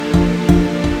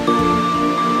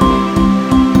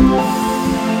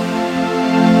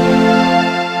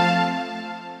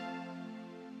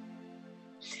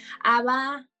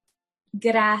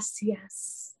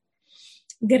gracias.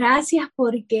 Gracias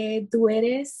porque tú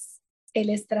eres el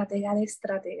estratega de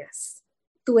estrategas.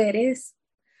 Tú eres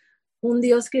un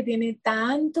Dios que tiene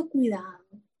tanto cuidado.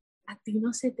 A ti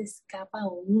no se te escapa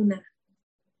una.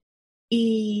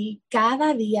 Y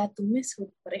cada día tú me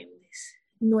sorprendes.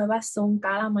 Nuevas son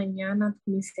cada mañana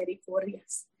tus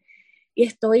misericordias. Y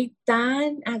estoy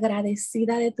tan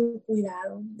agradecida de tu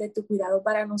cuidado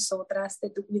para nosotras, de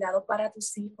tu cuidado para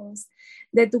tus hijos,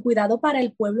 de tu cuidado para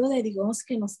el pueblo de Dios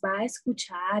que nos va a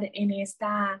escuchar en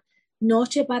esta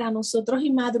noche para nosotros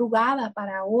y madrugada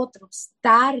para otros,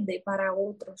 tarde para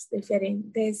otros,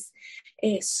 diferentes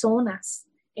zonas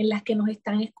en las que nos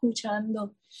están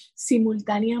escuchando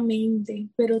simultáneamente,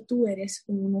 pero tú eres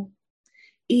uno.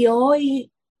 Y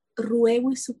hoy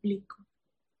ruego y suplico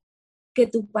que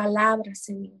tu palabra,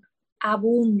 Señor,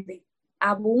 abunde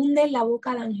en la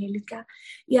boca de Angelica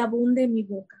y abunde en mi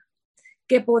boca.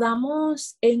 Que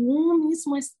podamos en un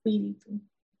mismo espíritu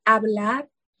hablar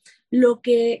lo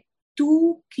que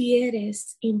tú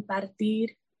quieres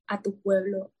impartir a tu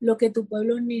pueblo, lo que tu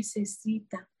pueblo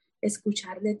necesita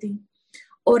escuchar de ti.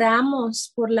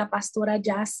 Oramos por la pastora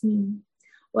Jasmine.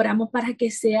 Oramos para que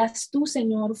seas tú,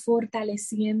 Señor,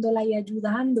 fortaleciéndola y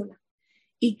ayudándola.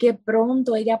 Y que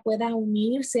pronto ella pueda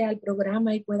unirse al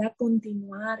programa y pueda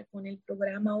continuar con el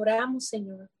programa. Oramos,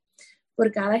 Señor,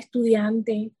 por cada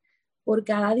estudiante, por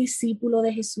cada discípulo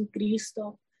de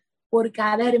Jesucristo, por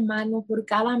cada hermano, por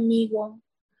cada amigo,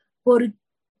 por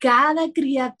cada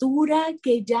criatura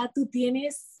que ya tú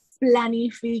tienes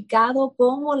planificado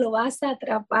cómo lo vas a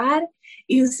atrapar,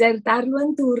 insertarlo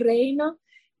en tu reino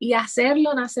y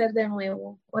hacerlo nacer de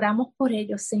nuevo. Oramos por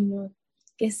ellos, Señor,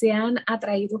 que sean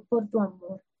atraídos por tu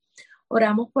amor.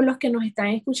 Oramos por los que nos están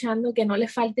escuchando, que no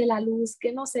les falte la luz,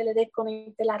 que no se le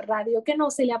desconecte la radio, que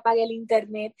no se le apague el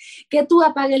internet, que tú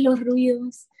apagues los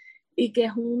ruidos y que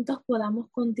juntos podamos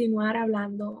continuar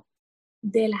hablando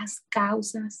de las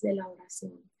causas de la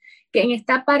oración. Que en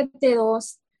esta parte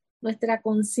 2, nuestra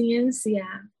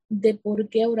conciencia de por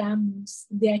qué oramos,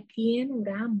 de a quién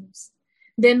oramos,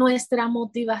 de nuestra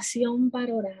motivación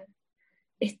para orar,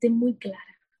 esté muy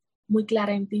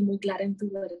clara en ti, muy clara en tu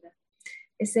verdad.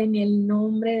 Es en el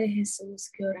nombre de Jesús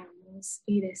que oramos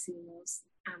y decimos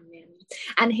amén.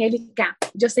 Angelica,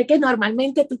 yo sé que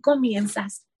normalmente tú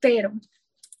comienzas, pero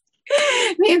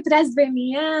mientras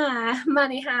venía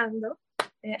manejando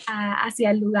hacia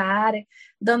el lugar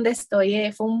donde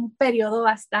estoy, fue un periodo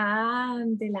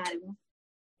bastante largo.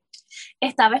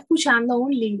 Estaba escuchando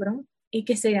un libro y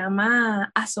que se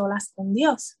llama A Solas con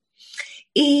Dios.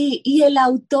 Y el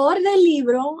autor del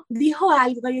libro dijo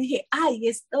algo y yo dije, ay,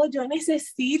 esto yo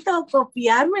necesito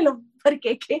copiármelo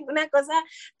porque es que es una cosa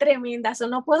tremenda. Eso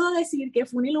no puedo decir que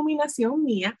fue una iluminación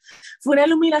mía, fue una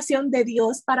iluminación de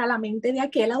Dios para la mente de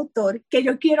aquel autor que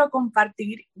yo quiero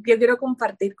compartir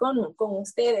con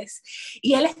ustedes.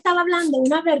 Y él estaba hablando de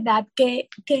una verdad que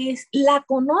la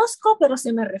conozco, pero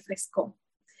se me refrescó.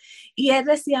 Y él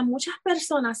decía, a muchas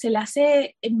personas se les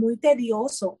hace muy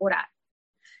tedioso orar.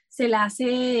 Se le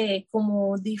hace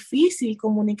como difícil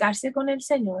comunicarse con el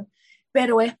Señor,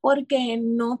 pero es porque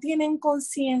no tienen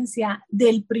conciencia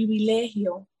del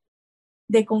privilegio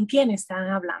de con quién están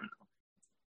hablando.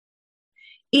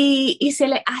 Y se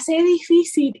les hace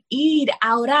difícil ir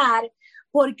a orar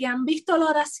porque han visto la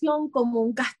oración como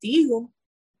un castigo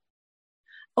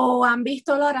o han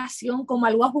visto la oración como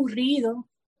algo aburrido.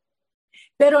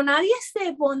 Pero nadie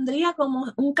se pondría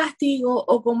como un castigo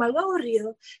o como algo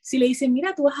aburrido si le dicen,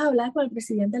 mira, tú vas a hablar con el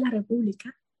presidente de la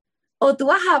República o tú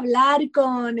vas a hablar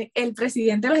con el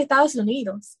presidente de los Estados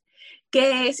Unidos.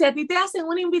 Que si a ti te hacen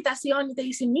una invitación y te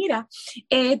dicen, mira,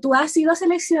 tú has sido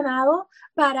seleccionado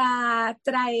para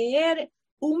traer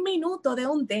 1 minuto de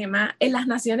un tema en las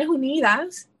Naciones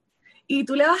Unidas y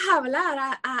tú le vas a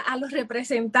hablar a los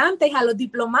representantes, a los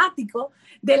diplomáticos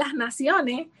de las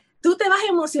naciones, tú te vas a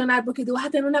emocionar porque tú vas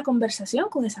a tener una conversación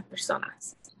con esas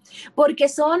personas. Porque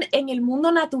son en el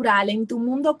mundo natural, en tu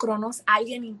mundo cronos,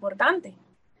 alguien importante.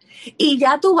 Y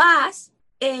ya tú vas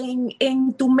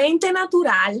en tu mente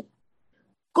natural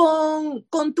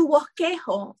con tu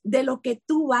bosquejo de lo que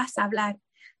tú vas a hablar,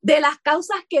 de las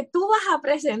causas que tú vas a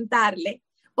presentarle,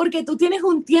 porque tú tienes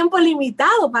un tiempo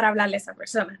limitado para hablarle a esa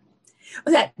persona. O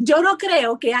sea, yo no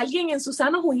creo que alguien en su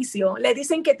sano juicio le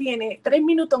dicen que tiene 3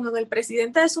 minutos con el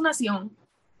presidente de su nación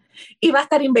y va a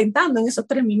estar inventando en esos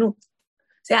 3 minutos.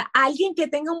 O sea, alguien que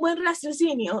tenga un buen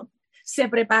raciocinio se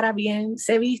prepara bien,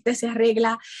 se viste, se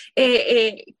arregla,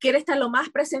 quiere estar lo más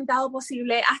presentado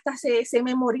posible, hasta se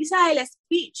memoriza el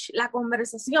speech, la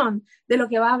conversación de lo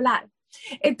que va a hablar.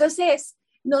 Entonces,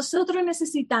 nosotros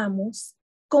necesitamos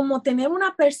como tener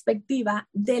una perspectiva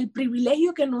del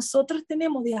privilegio que nosotros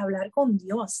tenemos de hablar con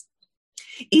Dios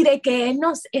y de que Él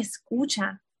nos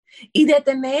escucha y de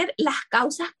tener las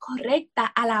causas correctas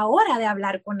a la hora de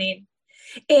hablar con Él.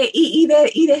 Y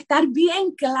de estar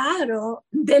bien claro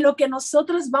de lo que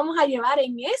nosotros vamos a llevar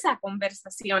en esa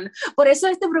conversación. Por eso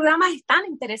este programa es tan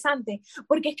interesante,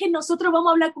 porque es que nosotros vamos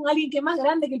a hablar con alguien que es más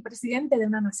grande que el presidente de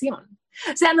una nación.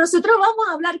 O sea, nosotros vamos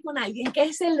a hablar con alguien que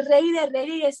es el Rey de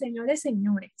Reyes y el Señor de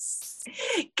Señores,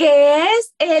 que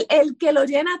es el que lo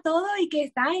llena todo y que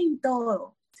está en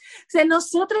todo. O sea,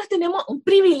 nosotros tenemos un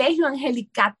privilegio,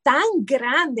 Angelica, tan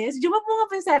grande. Yo me pongo a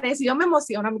pensar eso y yo me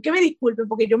emociono. A mí que me disculpen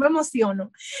porque yo me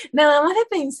emociono. Nada más de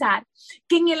pensar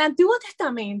que en el Antiguo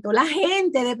Testamento la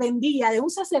gente dependía de un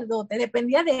sacerdote,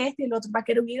 dependía de este y el otro para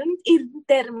que hubieran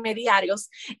intermediarios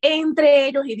entre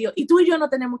ellos y Dios. Y tú y yo no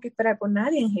tenemos que esperar por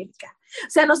nadie, Angelica. O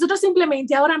sea, nosotros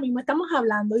simplemente ahora mismo estamos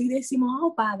hablando y decimos,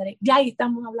 oh Padre, ya ahí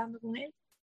estamos hablando con Él.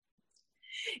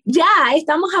 Ya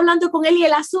estamos hablando con Él y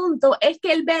el asunto es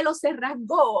que el velo se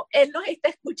rasgó, Él nos está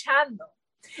escuchando.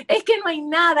 Es que no hay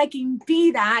nada que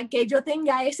impida que yo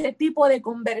tenga ese tipo de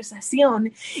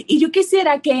conversación. Y yo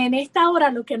quisiera que en esta hora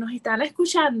los que nos están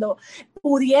escuchando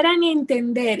pudieran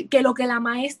entender que lo que la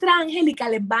maestra Angelica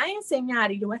les va a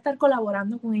enseñar, y yo voy a estar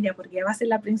colaborando con ella porque ella va a ser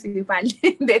la principal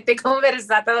de este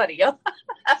conversatorio,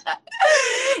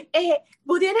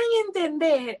 pudieran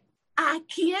entender a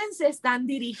quién se están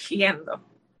dirigiendo.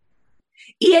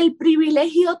 Y el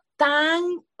privilegio tan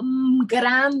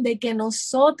grande que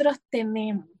nosotros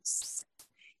tenemos,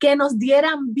 que nos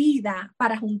dieran vida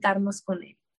para juntarnos con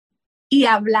Él y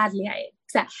hablarle a Él. O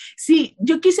sea, sí,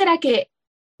 yo quisiera que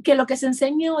lo que se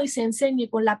enseñe hoy se enseñe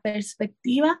con la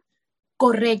perspectiva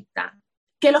correcta,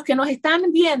 que los que nos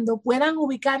están viendo puedan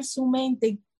ubicar su mente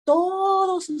y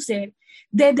todo su ser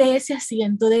desde ese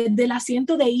asiento, desde el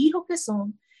asiento de hijos que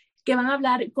son, que van a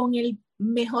hablar con el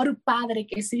mejor padre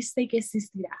que existe y que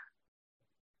existirá.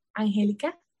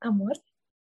 Angélica, amor.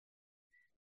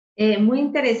 Muy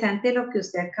interesante lo que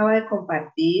usted acaba de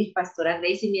compartir, Pastora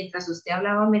Grace, y mientras usted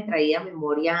hablaba me traía a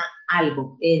memoria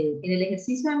algo. En el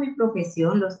ejercicio de mi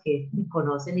profesión, los que me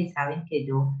conocen y saben que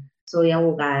yo soy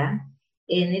abogada,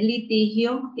 en el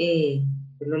litigio,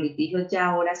 los litigios ya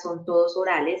ahora son todos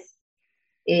orales,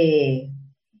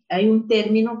 hay un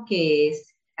término que es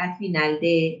al final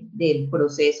del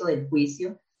proceso del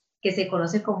juicio, que se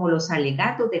conoce como los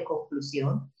alegatos de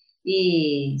conclusión,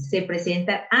 y se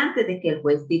presentan antes de que el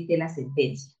juez dicte la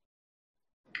sentencia.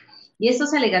 Y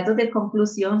estos alegatos de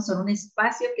conclusión son un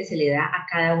espacio que se le da a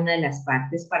cada una de las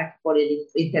partes para que por el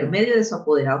intermedio de su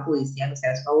apoderado judicial, o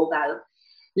sea, su abogado,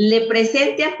 le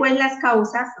presente al juez las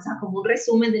causas, o sea, como un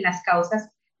resumen de las causas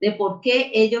de por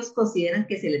qué ellos consideran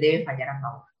que se les debe fallar a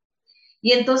favor.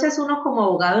 Y entonces uno como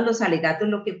abogado en los alegatos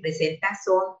lo que presenta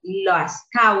son las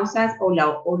causas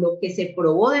o lo que se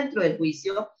probó dentro del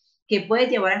juicio que puede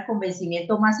llevar al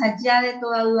convencimiento más allá de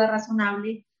toda duda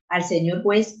razonable al señor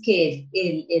juez que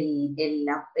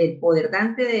el poder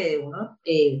dante de uno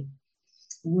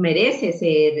merece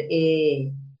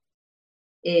ser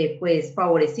pues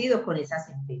favorecido con esa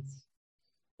sentencia.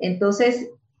 Entonces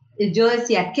yo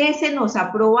decía, ¿qué se nos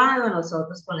ha probado a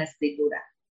nosotros con la escritura?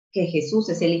 Que Jesús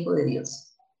es el Hijo de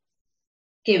Dios,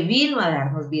 que vino a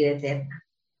darnos vida eterna,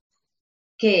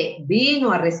 que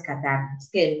vino a rescatarnos,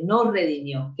 que nos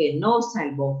redimió, que nos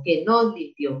salvó, que nos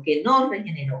limpió, que nos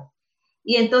regeneró.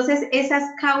 Y entonces esas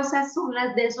causas son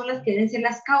las que deben ser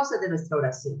las causas de nuestra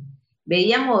oración.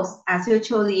 Veíamos hace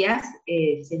 8 días,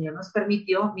 el Señor nos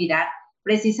permitió mirar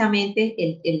precisamente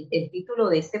el título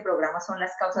de este programa son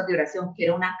las causas de oración, que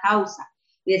era una causa.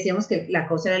 Y decíamos que la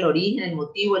causa era el origen, el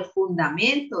motivo, el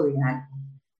fundamento de algo.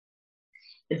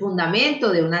 El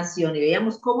fundamento de una acción. Y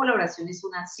veíamos cómo la oración es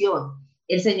una acción.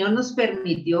 El Señor nos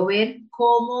permitió ver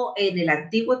cómo en el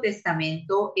Antiguo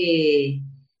Testamento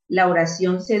la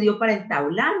oración se dio para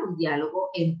entablar un diálogo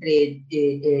entre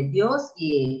Dios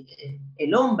y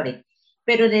el hombre.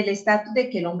 Pero en el estatus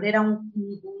de que el hombre era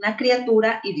una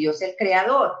criatura y Dios el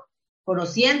creador.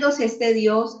 Conociéndose este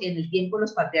Dios en el tiempo de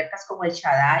los patriarcas como el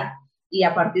Shaddai, y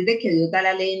a partir de que Dios da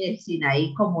la ley en el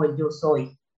Sinaí como el yo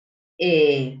soy.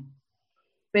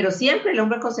 Pero siempre el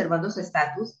hombre conservando su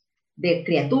estatus de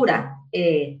criatura.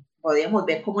 Podemos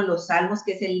ver como en los Salmos,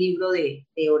 que es el libro de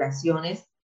oraciones,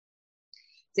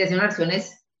 se hacen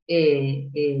oraciones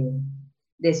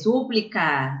de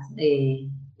súplica,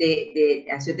 de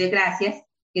acción de gracias,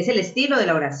 que es el estilo de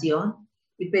la oración,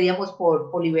 y pedíamos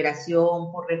por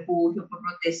liberación, por refugio, por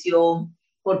protección,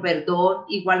 por perdón.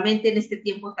 Igualmente en este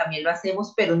tiempo también lo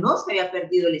hacemos, pero no se había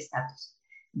perdido el estatus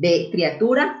de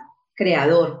criatura,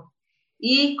 creador.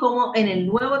 Y como en el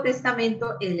Nuevo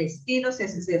Testamento el estilo se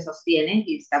sostiene,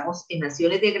 y estamos en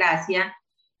acciones de gracia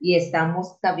y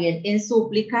estamos también en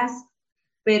súplicas,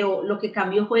 pero lo que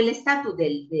cambió fue el estatus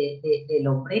del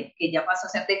hombre, que ya pasó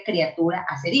a ser de criatura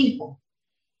a ser hijo.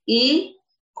 Y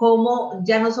como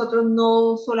ya nosotros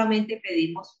no solamente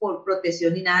pedimos por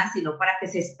protección ni nada, sino para que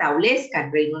se establezca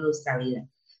el reino en nuestra vida,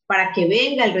 para que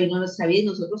venga el reino en nuestra vida y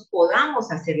nosotros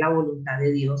podamos hacer la voluntad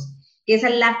de Dios, que esa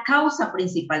es la causa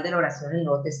principal de la oración en el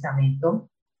Nuevo Testamento,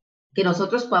 que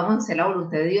nosotros podamos hacer la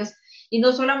voluntad de Dios, y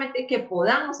no solamente que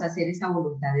podamos hacer esa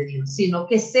voluntad de Dios, sino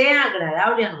que sea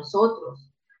agradable a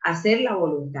nosotros hacer la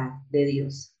voluntad de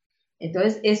Dios.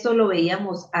 Entonces, esto lo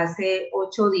veíamos hace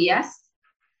 8 días,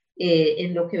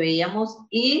 en lo que veíamos,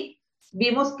 y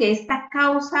vimos que esta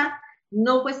causa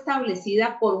no fue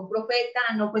establecida por un profeta,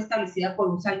 no fue establecida por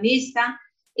un salmista,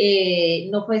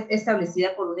 no fue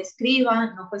establecida por un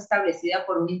escriba, no fue establecida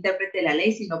por un intérprete de la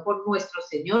ley, sino por nuestro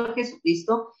Señor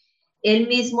Jesucristo. Él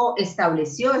mismo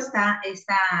estableció esta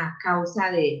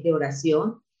causa de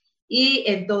oración. Y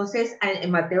entonces en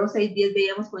Mateo 6:10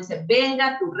 veíamos como dice,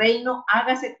 venga tu reino,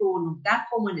 hágase tu voluntad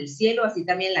como en el cielo, así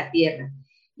también en la tierra.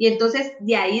 Y entonces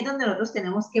de ahí donde nosotros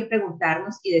tenemos que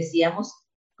preguntarnos, y decíamos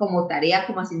como tarea,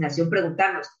 como asignación,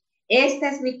 preguntarnos, ¿esta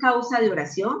es mi causa de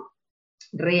oración?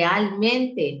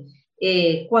 Realmente,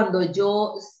 cuando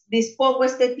yo dispongo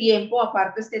este tiempo,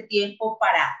 aparto este tiempo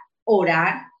para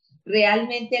orar,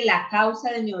 realmente la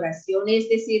causa de mi oración es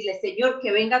decirle, Señor,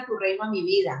 que venga tu reino a mi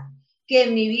vida, que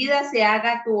en mi vida se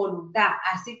haga tu voluntad,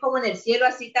 así como en el cielo,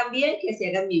 así también que se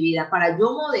haga en mi vida, para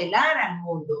yo modelar al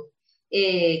mundo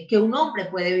que un hombre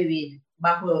puede vivir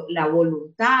bajo la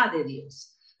voluntad de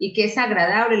Dios y que es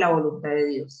agradable la voluntad de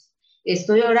Dios.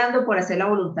 ¿Estoy orando por hacer la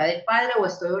voluntad del Padre o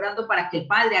estoy orando para que el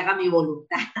Padre haga mi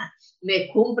voluntad, me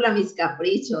cumpla mis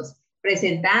caprichos,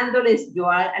 presentándoles yo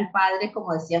al Padre,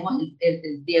 como decíamos,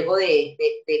 el pliego de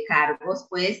cargos,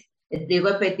 pues, el pliego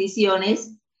de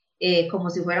peticiones, como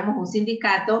si fuéramos un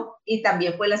sindicato, y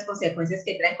también pues las consecuencias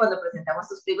que traen cuando presentamos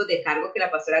estos pliegos de cargo, que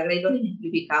la pastora Grey lo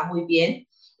ejemplificaba muy bien.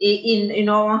 Y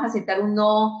no vamos a aceptar un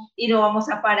no, y no vamos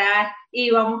a parar, y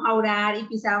vamos a orar, y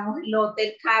pisábamos el lote,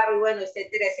 el carro, y bueno,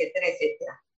 etcétera, etcétera,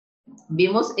 etcétera.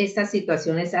 Vimos estas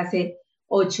situaciones hace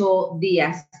 8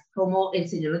 días, cómo el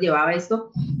Señor nos llevaba esto,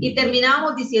 y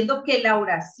terminábamos diciendo que la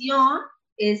oración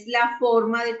es la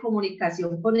forma de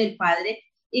comunicación con el Padre,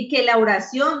 y que la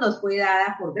oración nos fue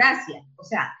dada por gracia. O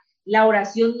sea, la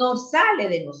oración no sale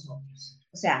de nosotros.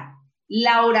 O sea,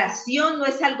 la oración no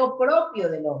es algo propio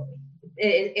del hombre.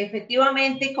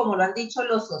 Efectivamente, como lo han dicho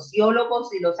los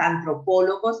sociólogos y los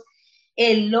antropólogos,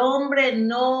 el hombre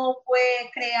no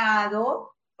fue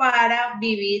creado para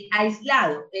vivir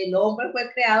aislado. El hombre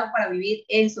fue creado para vivir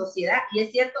en sociedad, y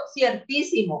es cierto,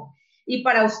 ciertísimo. Y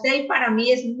para usted y para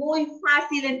mí es muy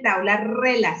fácil entablar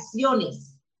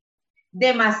relaciones,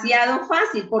 demasiado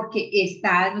fácil, porque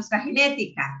está en nuestra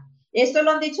genética. Esto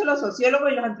lo han dicho los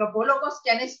sociólogos y los antropólogos que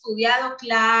han estudiado,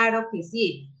 claro que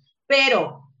sí,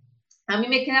 pero a mí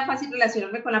me queda fácil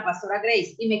relacionarme con la pastora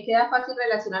Grace, y me queda fácil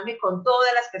relacionarme con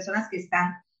todas las personas que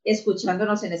están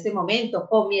escuchándonos en este momento,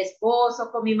 con mi esposo,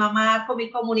 con mi mamá, con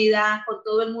mi comunidad, con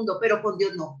todo el mundo, pero con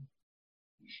Dios no,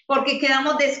 porque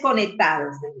quedamos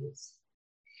desconectados de Dios.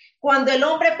 Cuando el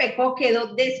hombre pecó,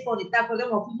 quedó desconectado, porque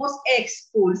fuimos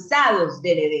expulsados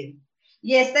del Edén.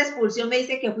 Y esta expulsión me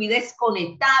dice que fui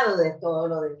desconectado de todo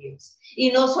lo de Dios.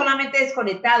 Y no solamente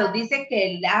desconectado, dice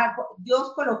que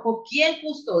Dios colocó quien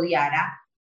custodiara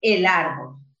el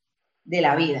árbol de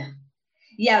la vida.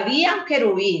 Y había un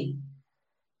querubín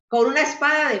con una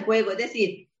espada de fuego, es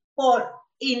decir, por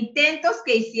intentos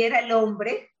que hiciera el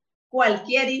hombre,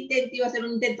 cualquier intento iba a ser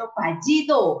un intento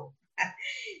fallido.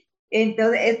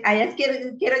 Entonces, allá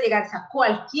quiero llegar a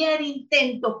cualquier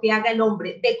intento que haga el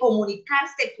hombre de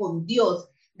comunicarse con Dios,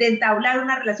 de entablar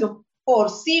una relación por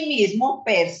sí mismo,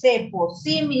 per se, por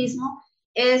sí mismo,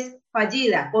 es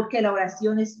fallida, porque la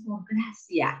oración es por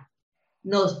gracia,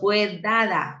 nos fue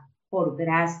dada por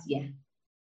gracia.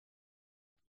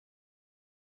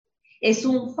 Es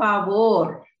un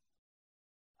favor.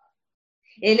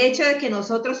 El hecho de que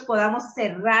nosotros podamos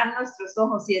cerrar nuestros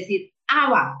ojos y decir,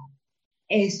 Abba,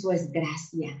 eso es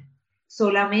gracia.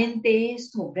 Solamente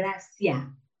eso,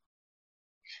 gracia.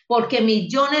 Porque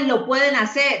millones lo pueden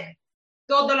hacer.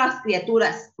 Todas las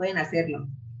criaturas pueden hacerlo.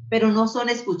 Pero no son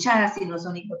escuchadas si no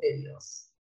son hijos de Dios.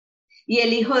 Y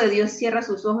el Hijo de Dios cierra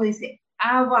sus ojos y dice,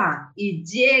 Abba, y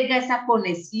llega esa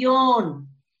conexión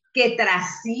que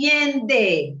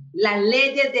trasciende las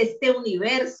leyes de este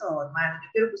universo, hermano. Yo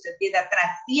quiero que usted entienda,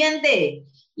 trasciende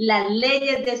las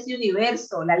leyes de este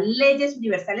universo, las leyes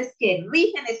universales que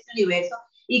rigen este universo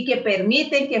y que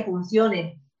permiten que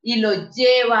funcionen. y lo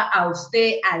lleva a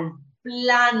usted al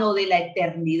plano de la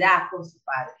eternidad con su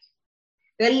Padre.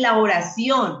 Entonces la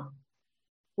oración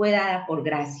fue dada por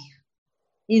gracia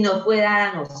y nos fue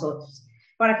dada a nosotros,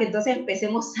 para que entonces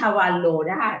empecemos a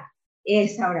valorar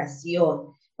esa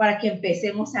oración, para que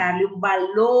empecemos a darle un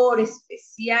valor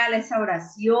especial a esa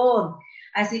oración,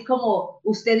 así como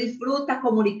usted disfruta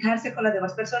comunicarse con las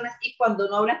demás personas y cuando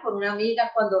no habla con una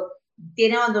amiga, cuando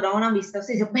tiene abandonada una amistad,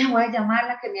 usted dice, me voy a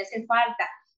llamarla que me hace falta.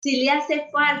 Si le hace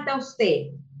falta a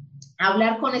usted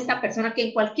hablar con esta persona que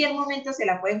en cualquier momento se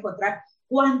la puede encontrar,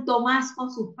 cuanto más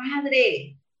con su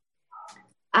Padre.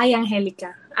 Ay,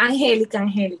 Angélica, Angélica,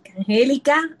 Angélica,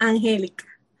 Angélica, Angélica.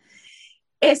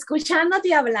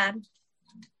 Escuchándote hablar,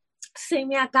 se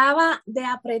me acaba de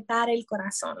apretar el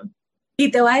corazón.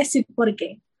 Y te voy a decir por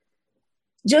qué.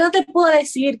 Yo no te puedo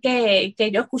decir que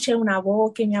yo escuché una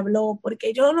voz que me habló,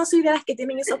 porque yo no soy de las que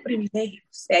tienen esos privilegios.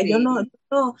 O sea, Sí.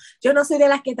 yo no soy de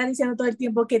las que están diciendo todo el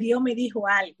tiempo que Dios me dijo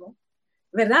algo,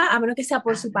 ¿verdad? A menos que sea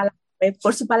por su palabra.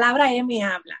 Por su palabra Él me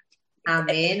habla.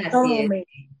 Amén, así es.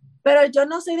 Pero yo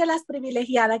no soy de las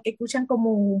privilegiadas que escuchan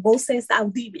como voces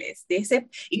audibles de ese,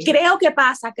 y creo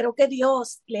que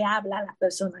Dios le habla a la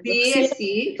persona. Sí,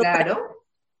 sí, claro.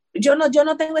 Yo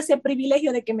no tengo ese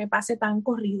privilegio de que me pase tan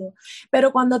corrido,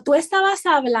 pero cuando tú estabas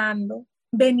hablando,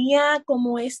 venía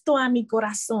como esto a mi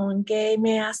corazón, que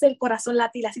me hace el corazón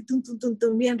latir así, tum, tum, tum,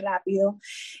 tum, bien rápido.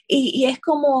 Y es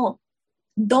como,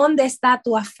 ¿dónde está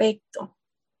tu afecto?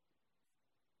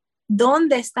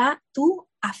 ¿Dónde está tu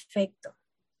afecto?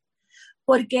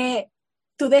 Porque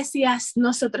tú decías,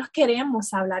 nosotros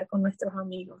queremos hablar con nuestros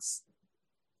amigos.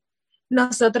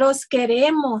 Nosotros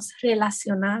queremos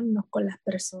relacionarnos con las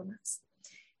personas.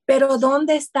 Pero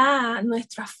 ¿dónde está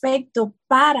nuestro afecto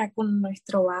para con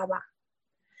nuestro baba?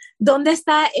 ¿Dónde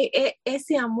está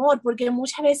ese amor? Porque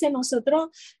muchas veces nosotros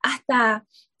hasta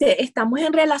estamos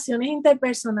en relaciones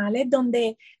interpersonales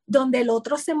donde el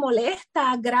otro se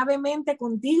molesta gravemente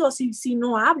contigo si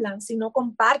no hablan, si no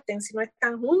comparten, si no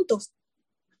están juntos.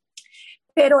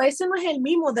 Pero ese no es el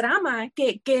mismo drama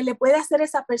que le puede hacer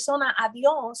esa persona a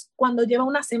Dios cuando lleva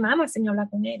una semana sin hablar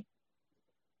con él.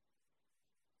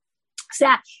 O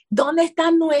sea, ¿dónde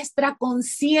está nuestra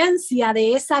conciencia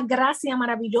de esa gracia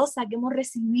maravillosa que hemos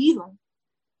recibido?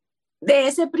 De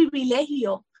ese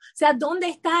privilegio. O sea, ¿dónde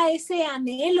está ese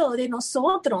anhelo de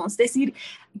nosotros? Es decir,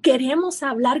 queremos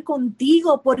hablar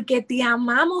contigo porque te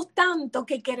amamos tanto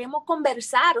que queremos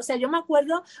conversar. O sea, yo me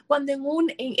acuerdo cuando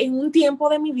en un tiempo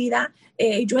de mi vida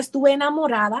yo estuve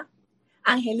enamorada.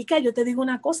 Angélica, yo te digo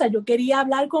una cosa, yo quería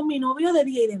hablar con mi novio de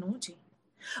día y de noche.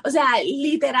 O sea,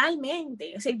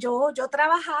 literalmente, o sea, yo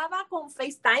trabajaba con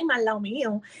FaceTime al lado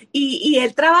mío y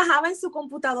él trabajaba en su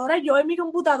computadora, yo en mi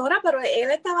computadora, pero él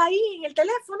estaba ahí en el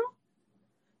teléfono,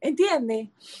 ¿entiendes?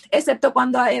 Excepto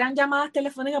cuando eran llamadas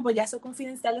telefónicas, pues ya eso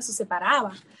confidencial, eso se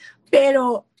paraba.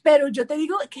 Pero yo te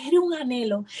digo que era un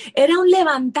anhelo, era un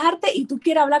levantarte y tú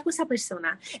quieres hablar con esa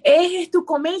persona. Es tu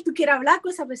comer y tú quieres hablar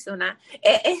con esa persona.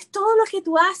 Es todo lo que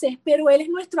tú haces, pero él es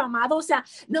nuestro amado. O sea,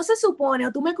 no se supone,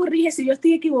 o tú me corriges si yo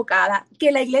estoy equivocada,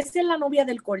 que la iglesia es la novia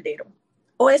del Cordero.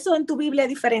 O eso en tu Biblia es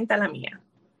diferente a la mía.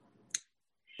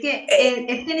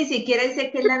 Es que ni siquiera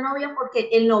sé que es la novia, porque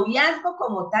el noviazgo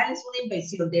como tal es una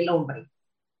invención del hombre.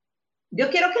 Yo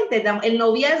quiero que entendamos, el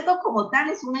noviazgo como tal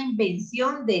es una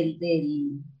invención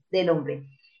del hombre.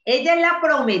 Ella es la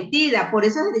prometida, por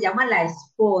eso se le llama la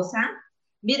esposa.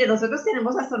 Mire, nosotros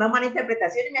tenemos hasta una mala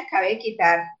interpretación y me acabé de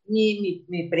quitar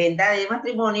mi prenda de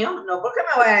matrimonio, no porque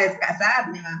me voy a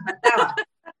descasar, me faltaba.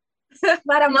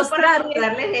 Para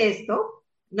mostrarles esto,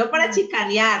 no para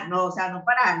chicanear, no, o sea,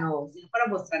 no, sino para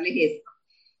mostrarles esto.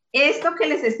 Esto que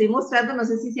les estoy mostrando, no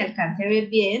sé si se alcance a ver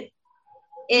bien,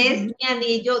 es mi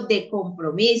anillo de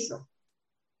compromiso.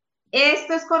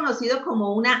 Esto es conocido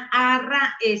como una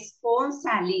arra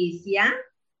esponsalicia,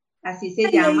 así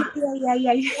se llama.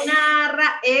 Una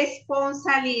arra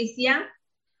esponsalicia,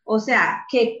 o sea,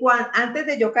 que antes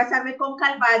de yo casarme con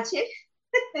Calvache,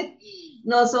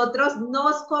 nosotros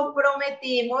nos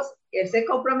comprometimos, él se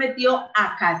comprometió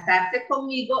a casarse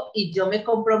conmigo y yo me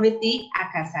comprometí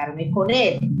a casarme con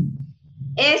él.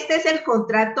 Este es el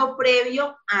contrato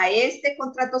previo a este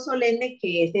contrato solemne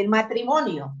que es el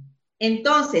matrimonio.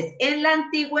 Entonces, en la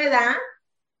antigüedad,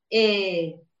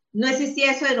 no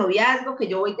existía eso de noviazgo, que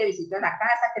yo voy y te visito en la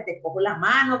casa, que te cojo la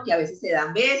mano, que a veces se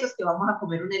dan besos, que vamos a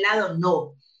comer un helado.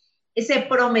 No. Se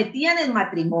prometían el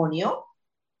matrimonio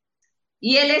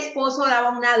y el esposo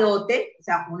daba una dote, o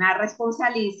sea, una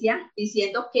responsabilidad,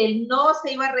 diciendo que él no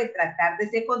se iba a retractar de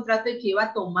ese contrato y que iba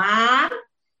a tomar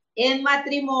en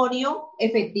matrimonio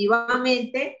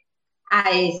efectivamente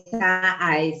a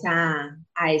esa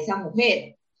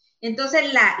mujer.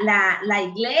 Entonces la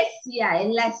iglesia es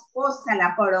la esposa,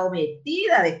 la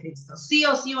prometida de Cristo. Sí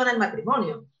o sí van al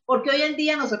matrimonio. Porque hoy en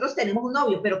día nosotros tenemos un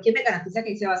novio, pero ¿quién me garantiza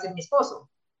que ese va a ser mi esposo?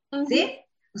 ¿Sí?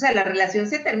 O sea, la relación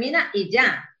se termina y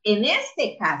ya. En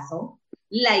este caso,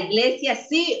 la iglesia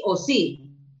sí o sí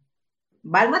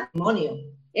va al matrimonio.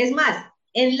 Es más,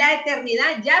 en la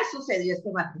eternidad ya sucedió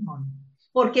este matrimonio.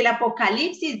 Porque el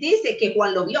Apocalipsis dice que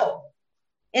Juan lo vio.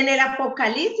 En el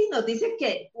Apocalipsis nos dice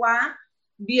que Juan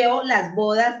vio las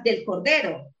bodas del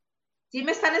Cordero. ¿Sí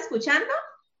me están escuchando?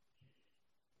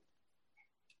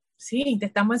 Sí, te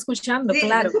estamos escuchando, Sí,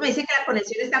 claro. es que me dice que la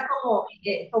conexión está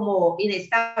como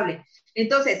inestable.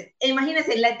 Entonces,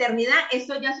 imagínense, en la eternidad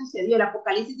eso ya sucedió. El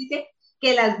Apocalipsis dice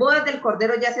que las bodas del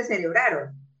Cordero ya se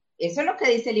celebraron. Eso es lo que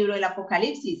dice el libro del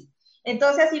Apocalipsis.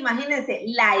 Entonces, imagínense,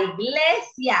 la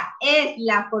iglesia es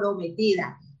la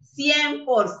prometida.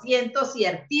 100%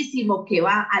 ciertísimo que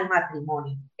va al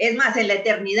matrimonio. Es más, en la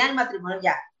eternidad el matrimonio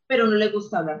ya, pero no le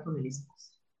gusta hablar con el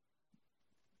esposo.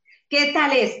 ¿Qué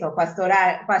tal esto,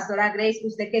 Pastora Grace,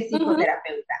 usted que es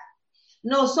psicoterapeuta?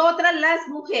 Nosotras las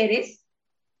mujeres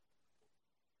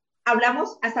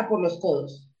hablamos hasta por los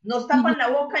codos. Nos tapan la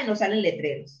boca y nos salen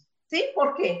letreros. ¿Sí?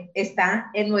 Porque está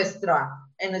en nuestro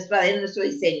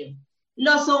diseño.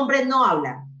 Los hombres no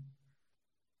hablan.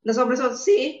 Los hombres son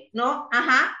sí, no,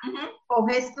 ajá, con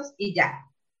gestos y ya.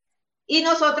 Y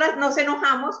nosotras nos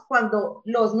enojamos cuando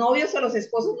los novios o los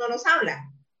esposos no nos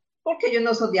hablan, porque ellos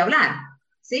no son de hablar,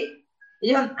 ¿sí?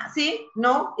 Ellos son así,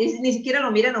 no, y ni siquiera lo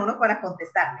miran a uno para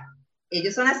contestarle.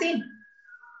 Ellos son así.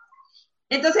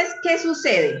 Entonces, ¿qué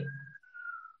sucede?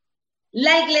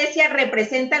 La iglesia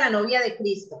representa a la novia de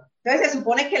Cristo. Entonces se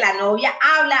supone que la novia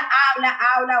habla,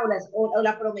 o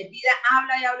la prometida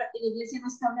habla, y la iglesia no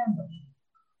está hablando.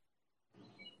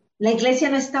 La iglesia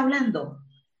no está hablando.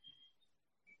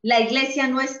 La iglesia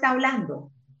no está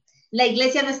hablando. La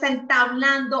iglesia no está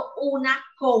entablando una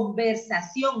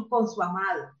conversación con su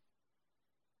amado.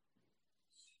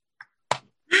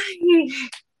 Ay.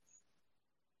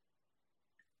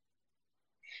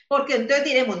 Porque entonces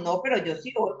diremos, no, pero yo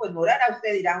sí oro, pues no orará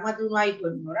usted, dirá más de uno ahí,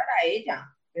 pues no orará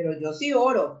ella, pero yo sí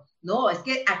oro. No, es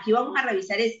que aquí vamos a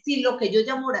revisar si lo que yo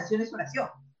llamo oración es oración.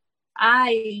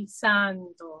 Ay,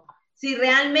 santo. Si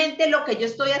realmente lo que yo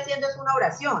estoy haciendo es una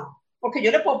oración, porque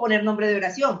yo le puedo poner nombre de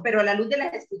oración, pero a la luz de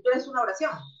las escrituras es una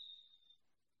oración.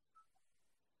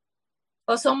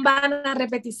 O son vanas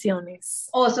repeticiones.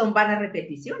 O son vanas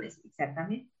repeticiones,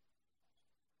 exactamente.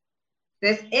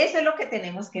 Entonces, eso es lo que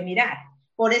tenemos que mirar.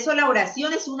 Por eso la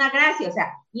oración es una gracia, o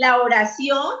sea, la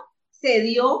oración se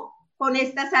dio con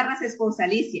estas arras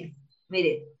esponsalicias.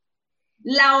 Miren,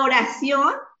 la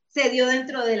oración se dio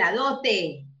dentro de la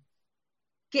dote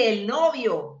que el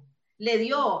novio le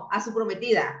dio a su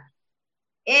prometida.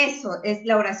 Eso es,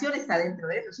 la oración está dentro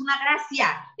de eso, es una gracia,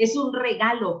 es un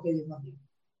regalo que Dios nos dio.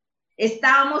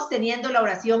 Estábamos teniendo la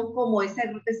oración como ese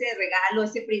regalo,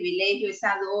 ese privilegio,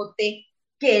 esa dote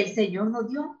que el Señor nos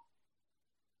dio.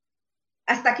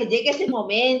 Hasta que llegue ese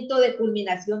momento de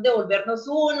culminación de volvernos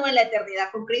uno en la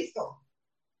eternidad con Cristo.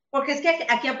 Porque es que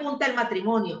aquí apunta el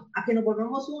matrimonio, a que nos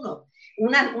volvemos uno,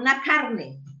 una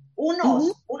carne, uno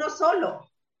solo,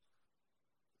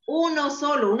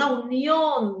 una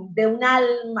unión de un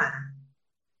alma.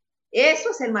 Eso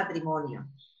es el matrimonio.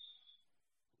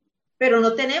 Pero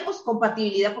no tenemos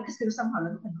compatibilidad porque es que no estamos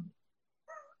hablando de no.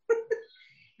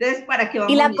 Entonces, ¿para qué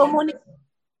vamos a mirar?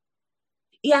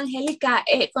 Y Angélica,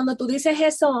 cuando tú dices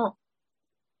eso,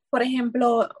 por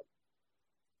ejemplo,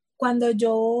 cuando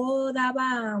yo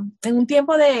daba, en un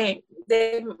tiempo de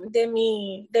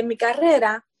mi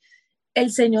carrera,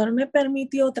 el Señor me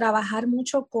permitió trabajar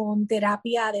mucho con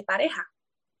terapia de pareja.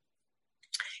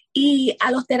 Y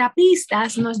a los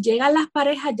terapistas nos llegan las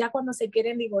parejas ya cuando se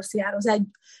quieren divorciar. O sea,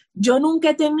 yo nunca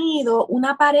he tenido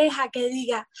una pareja que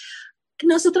diga,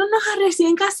 nosotros nos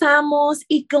recién casamos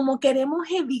y como queremos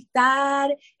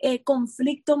evitar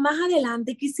conflictos más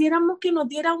adelante, quisiéramos que nos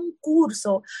diera un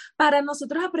curso para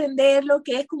nosotros aprender lo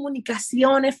que es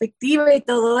comunicación efectiva y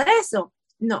todo eso.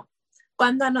 No,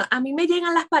 cuando a mí me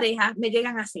llegan las parejas, me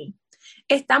llegan así.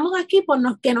 Estamos aquí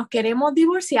porque nos queremos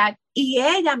divorciar y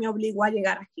ella me obligó a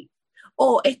llegar aquí.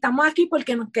 O estamos aquí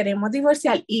porque nos queremos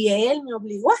divorciar y él me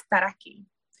obligó a estar aquí.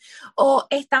 O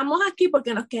estamos aquí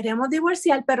porque nos queremos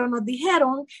divorciar, pero nos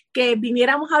dijeron que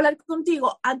viniéramos a hablar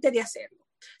contigo antes de hacerlo.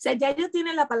 O sea, ya ellos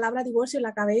tienen la palabra divorcio en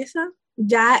la cabeza.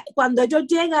 Ya cuando ellos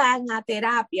llegan a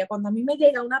terapia, cuando a mí me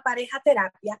llega una pareja a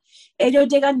terapia, ellos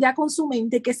llegan ya con su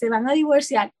mente que se van a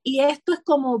divorciar y esto es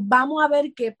como vamos a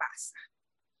ver qué pasa.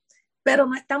 Pero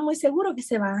no están muy seguros que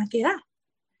se van a quedar.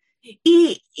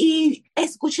 Y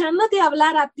escuchándote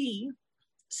hablar a ti,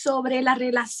 sobre la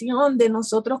relación de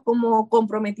nosotros como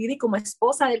comprometida y como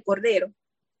esposa del Cordero,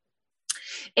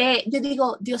 yo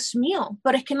digo, Dios mío,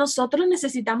 pero es que nosotros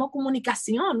necesitamos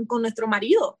comunicación con nuestro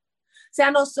marido. O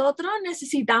sea, nosotros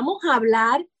necesitamos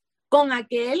hablar con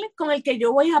aquel con el que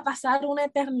yo voy a pasar una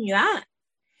eternidad.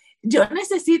 Yo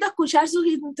necesito escuchar sus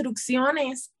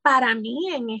instrucciones para mí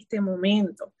en este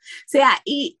momento. O sea,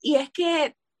 y es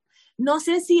que no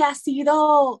sé si ha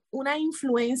sido una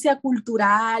influencia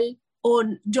cultural o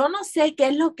yo no sé qué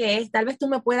es lo que es. Tal vez tú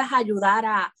me puedas ayudar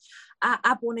a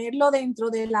ponerlo dentro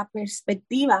de la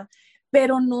perspectiva,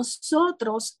 pero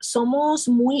nosotros somos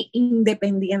muy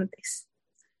independientes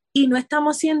y no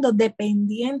estamos siendo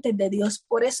dependientes de Dios.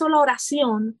 Por eso la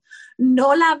oración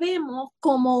no la vemos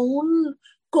como un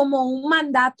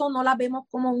mandato, no la vemos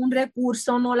como un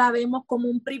recurso, no la vemos como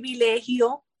un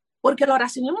privilegio, porque la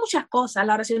oración es muchas cosas,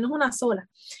 la oración es una sola.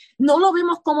 No lo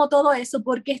vemos como todo eso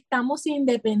porque estamos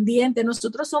independientes.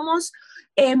 Nosotros somos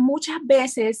muchas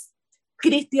veces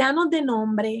cristianos de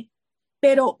nombre,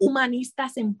 pero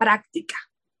humanistas en práctica.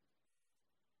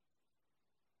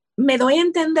 Me doy a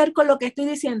entender con lo que estoy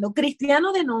diciendo,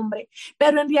 cristiano de nombre,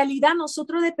 pero en realidad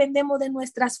nosotros dependemos de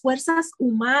nuestras fuerzas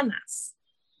humanas.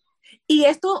 Y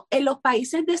esto en los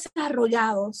países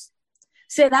desarrollados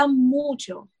se da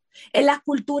mucho. En las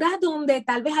culturas donde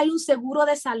tal vez hay un seguro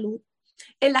de salud,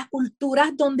 en las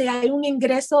culturas donde hay un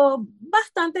ingreso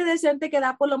bastante decente que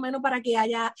da por lo menos para que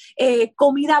haya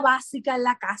comida básica en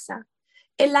la casa,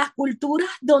 en las culturas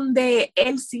donde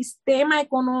el sistema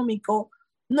económico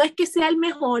no es que sea el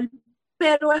mejor,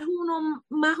 pero es uno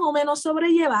más o menos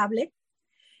sobrellevable,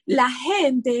 la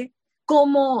gente,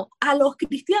 como a los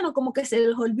cristianos, como que se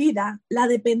les olvida la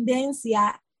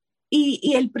dependencia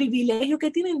y el privilegio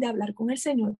que tienen de hablar con el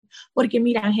Señor. Porque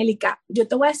mira, Angelica, yo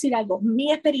te voy a decir algo,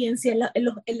 mi experiencia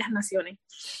en las naciones.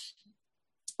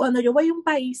 Cuando yo voy a un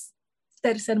país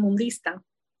tercermundista,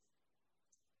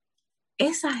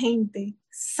 esa gente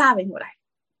sabe orar.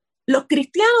 Los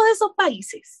cristianos de esos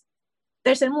países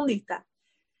tercermundistas,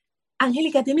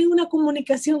 Angelica, tienen una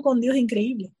comunicación con Dios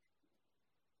increíble.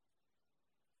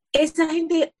 Esa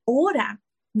gente ora,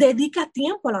 dedica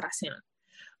tiempo a la oración.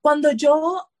 Cuando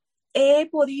yo he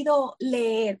podido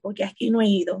leer, porque aquí no he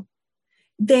ido,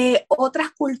 de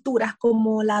otras culturas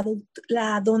como la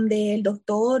donde el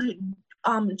doctor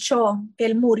Cho, que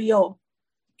él murió,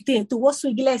 tuvo su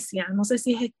iglesia, no sé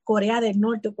si es Corea del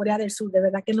Norte o Corea del Sur, de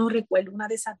verdad que no recuerdo, una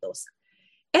de esas dos.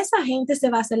 Esa gente se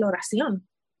va a hacer la oración.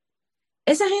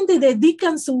 Esa gente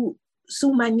dedican su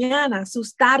mañana,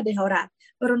 sus tardes a orar,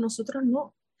 pero nosotros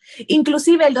no.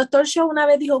 Inclusive el doctor Shaw una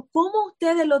vez dijo, ¿cómo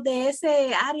ustedes los de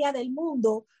ese área del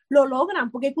mundo lo logran?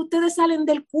 Porque es que ustedes salen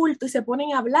del culto y se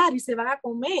ponen a hablar y se van a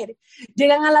comer.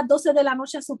 Llegan a las 12 de la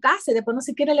noche a su casa y después no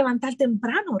se quiere levantar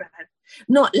temprano a orar.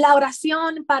 No, la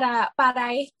oración para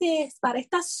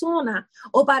esta zona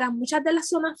o para muchas de las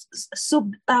zonas,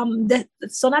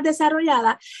 zonas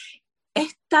desarrolladas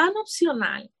es tan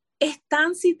opcional. Es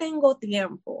tan si tengo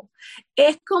tiempo.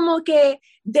 Es como que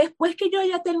después que yo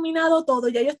haya terminado todo,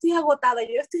 ya yo estoy agotada,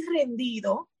 ya yo estoy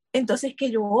rendido, entonces que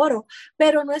yo oro.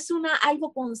 Pero no es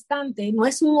algo constante, no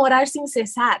es un orar sin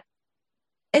cesar.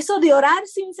 Eso de orar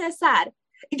sin cesar,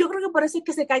 y yo creo que por eso es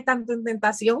que se cae tanto en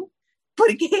tentación,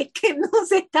 porque es que no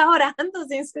se está orando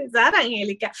sin cesar,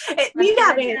 Angélica. Mira,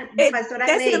 a ver, Pastora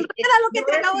te Grey, lo que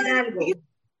te acabo de decir.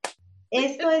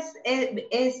 Esto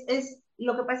es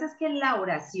lo que pasa es que en la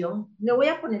oración, le voy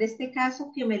a poner este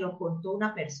caso que me lo contó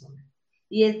una persona,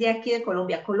 y es de aquí de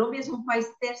Colombia. Colombia es un país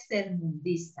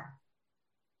tercermundista.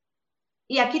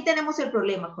 Y aquí tenemos el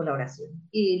problema con la oración.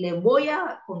 Y le voy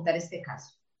a contar este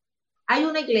caso. Hay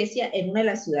una iglesia en una de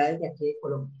las ciudades de aquí de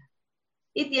Colombia,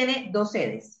 y tiene dos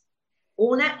sedes.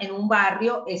 Una en un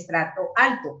barrio estrato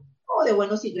alto, o de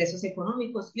buenos ingresos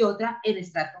económicos, y otra en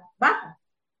estrato bajo.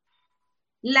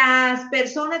 Las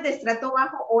personas de estrato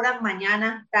bajo oran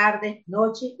mañana, tarde,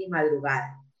 noche y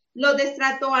madrugada. Los de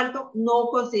estrato alto no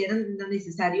consideran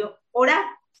necesario orar,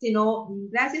 sino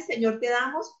gracias Señor te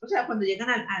damos, o sea, cuando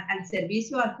llegan al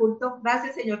servicio, al culto,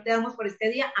 gracias Señor te damos por este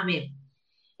día, amén.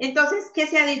 Entonces, ¿qué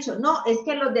se ha dicho? No, es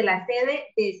que los de la sede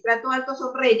de estrato alto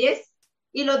son reyes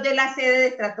y los de la sede de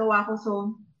estrato bajo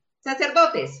son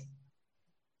sacerdotes.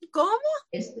 ¿Cómo?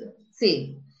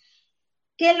 Sí.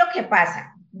 ¿Qué es lo que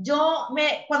pasa?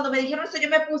 Cuando me dijeron esto, yo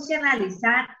me puse a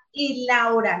analizar y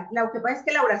lo que pasa es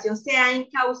que la oración se ha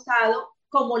encauzado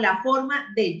como la forma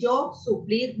de yo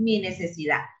suplir mi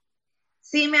necesidad.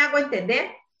 ¿Sí me hago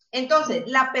entender? Entonces,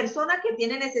 la persona que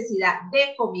tiene necesidad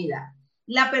de comida,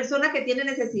 la persona que tiene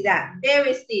necesidad de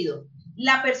vestido,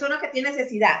 la persona que tiene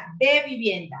necesidad de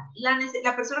vivienda,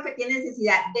 la persona que tiene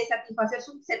necesidad de satisfacer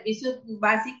sus servicios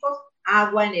básicos,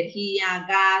 agua, energía,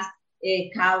 gas,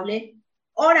 cable.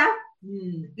 Ora,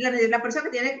 la persona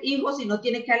que tiene hijos y no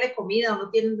tiene que darle comida o no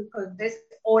tiene, entonces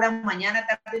ora mañana,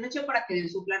 tarde y noche para que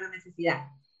Dios supla la necesidad.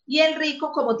 Y el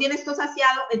rico, como tiene esto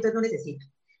saciado, entonces no necesita.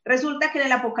 Resulta que en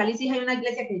el Apocalipsis hay una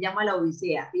iglesia que se llama la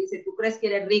Odisea. Dice, tú crees que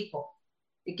eres rico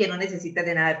y que no necesitas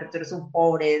de nada, pero tú eres un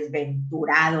pobre,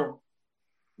 desventurado.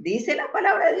 Dice la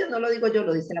palabra de Dios, no lo digo yo,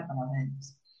 lo dice la palabra de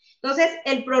Dios. Entonces,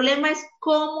 el problema es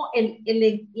cómo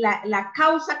la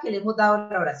causa que le hemos dado a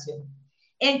la oración.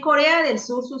 En Corea del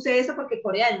Sur sucede eso porque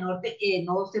Corea del Norte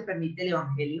no se permite el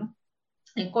evangelio.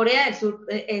 En Corea del Sur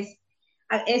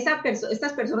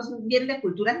estas personas vienen de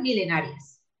culturas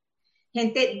milenarias,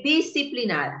 gente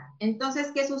disciplinada.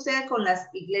 Entonces, ¿qué sucede con las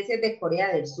iglesias de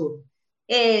Corea del Sur?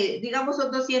 Digamos, son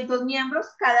 200 miembros,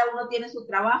 cada uno tiene su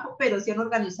trabajo, pero se han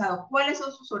organizado. ¿Cuáles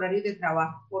son sus horarios de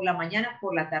trabajo? Por la mañana,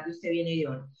 por la tarde, usted viene y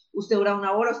ora. Usted ora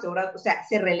una hora, usted ora, o sea,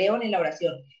 se relevan en la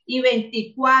oración. Y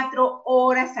 24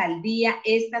 horas al día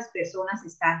estas personas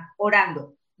están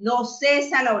orando. No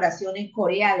cesa la oración en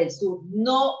Corea del Sur,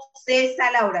 no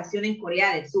cesa la oración en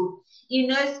Corea del Sur. Y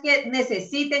no es que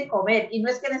necesiten comer, y no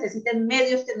es que necesiten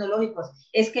medios tecnológicos,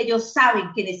 es que ellos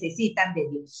saben que necesitan de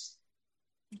Dios.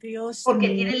 Porque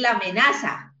tienen la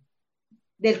amenaza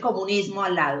del comunismo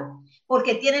al lado,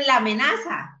 porque tienen la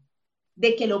amenaza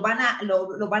de que lo van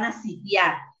a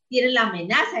sitiar, tienen la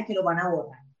amenaza de que lo van a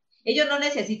borrar. Ellos no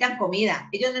necesitan comida,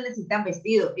 ellos no necesitan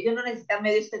vestido, ellos no necesitan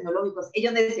medios tecnológicos,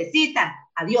 ellos necesitan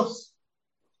a Dios,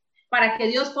 para que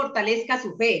Dios fortalezca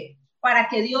su fe, para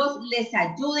que Dios les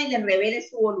ayude y les revele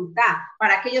su voluntad,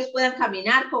 para que ellos puedan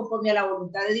caminar conforme a la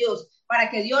voluntad de Dios,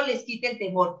 para que Dios les quite el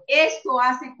temor. Esto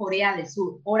hace Corea del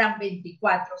Sur, oran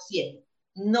 24/7.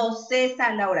 No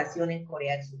cesa la oración en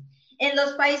Corea del Sur. En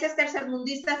los países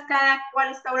tercermundistas, cada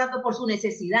cual está orando por su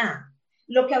necesidad.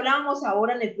 Lo que hablábamos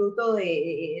ahora en el fruto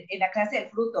en la clase del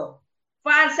fruto,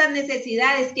 falsas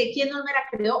necesidades, que ¿quién nos me la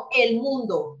creó? El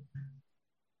mundo.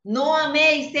 No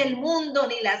améis el mundo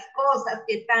ni las cosas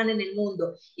que están en el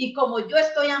mundo. Y como yo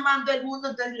estoy amando el mundo,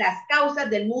 entonces las causas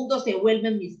del mundo se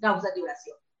vuelven mis causas de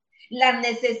oración. Las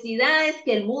necesidades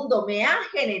que el mundo me ha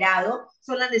generado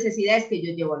son las necesidades que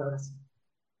yo llevo a la oración.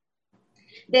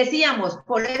 Decíamos,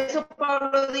 por eso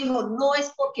Pablo dijo, no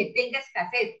es porque tenga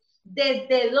escasez.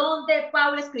 ¿Desde dónde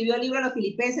Pablo escribió el libro a los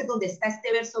Filipenses, donde está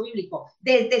este verso bíblico?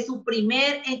 Desde su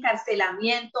primer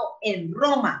encarcelamiento en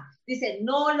Roma. Dice,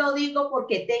 no lo digo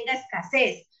porque tenga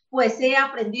escasez, pues he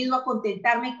aprendido a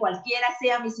contentarme cualquiera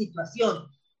sea mi situación.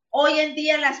 Hoy en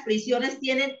día las prisiones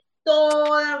tienen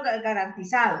todo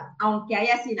garantizado, aunque hay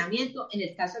hacinamiento en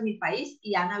el caso de mi país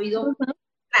y han habido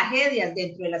tragedias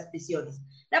dentro de las prisiones.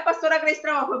 La pastora Grace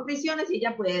trabajó en prisiones y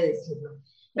ella puede decirlo.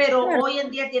 Pero hoy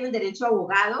en día tienen derecho a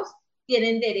abogados,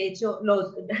 tienen derecho,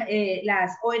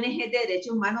 las ONG de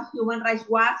derechos humanos, Human Rights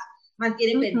Watch,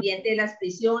 mantienen pendiente de las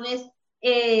prisiones,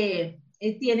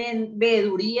 tienen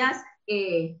veedurías,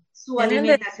 su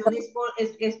alimentación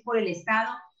es por el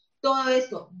Estado, todo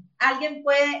esto.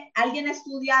 ¿Alguien ha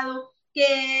estudiado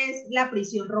qué es la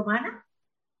prisión romana?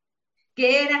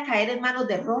 ¿Qué era caer en manos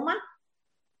de Roma?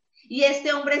 Y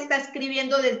este hombre está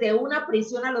escribiendo desde una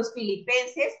prisión a los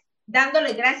filipenses,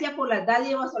 dándole gracias por las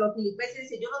dádivas a los filipenses.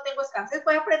 Dice, yo no tengo escasez,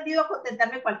 pues he aprendido a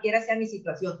contentarme cualquiera sea mi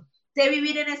situación. Sé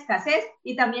vivir en escasez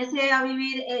y también sé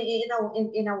vivir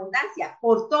en abundancia.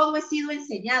 Por todo he sido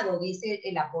enseñado, dice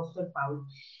el apóstol Pablo.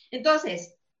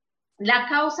 Entonces, la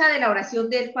causa de la oración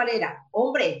de él, ¿cuál era?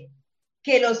 Hombre,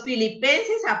 que los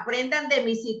filipenses aprendan de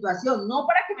mi situación, no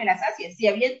para que me la sacien,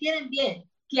 si bien tienen bien,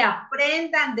 que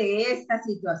aprendan de esta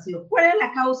situación. ¿Cuál es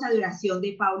la causa de oración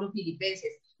de Pablo en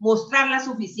Filipenses? Mostrar la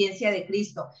suficiencia de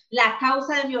Cristo. La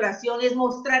causa de mi oración es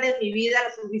mostrar en mi vida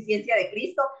la suficiencia de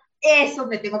Cristo. Eso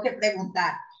me tengo que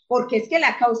preguntar, porque es que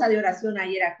la causa de oración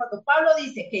ahí era, cuando Pablo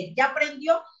dice que ya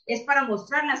aprendió, es para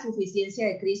mostrar la suficiencia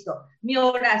de Cristo. Mi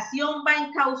oración va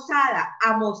encauzada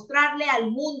a mostrarle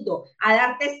al mundo, a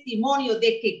dar testimonio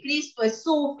de que Cristo es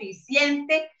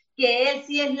suficiente, que Él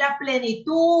sí es la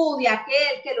plenitud de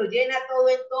aquel que lo llena todo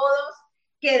en todos,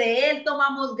 que de Él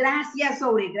tomamos gracia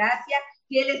sobre gracia,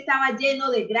 que Él estaba lleno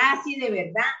de gracia y de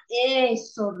verdad.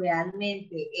 Eso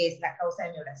realmente es la causa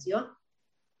de mi oración.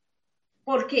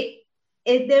 Porque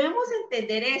debemos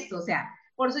entender esto, o sea,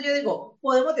 por eso yo digo,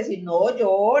 podemos decir, no,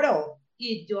 yo oro,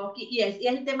 y es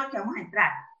el tema que vamos a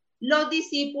entrar. Los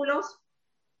discípulos,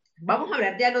 vamos a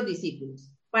hablar de a los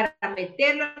discípulos, para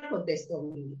meterlo en el contexto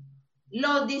bíblico.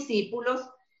 Los discípulos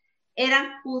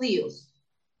eran judíos.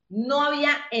 No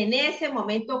había en ese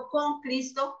momento con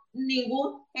Cristo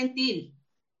ningún gentil.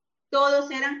 Todos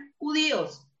eran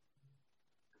judíos.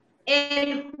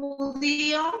 El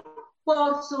judío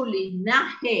por su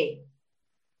linaje,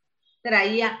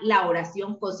 traía la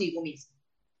oración consigo mismo.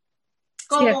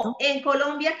 Como Cierto. en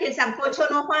Colombia, que el sancocho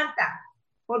no falta,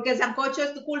 porque el sancocho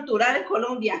es cultural en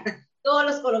Colombia. Todos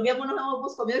los colombianos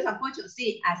hemos comido sancocho.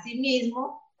 Sí, así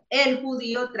mismo el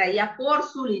judío traía por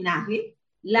su linaje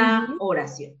la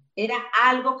oración. Era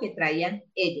algo que traían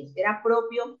ellos, era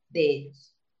propio de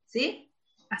ellos. ¿Sí?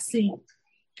 Así.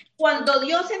 Cuando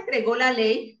Dios entregó la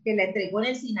ley, que la entregó en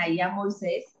el Sinaí a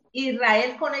Moisés,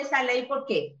 Israel con esa ley, ¿por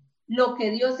qué? Lo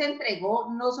que Dios entregó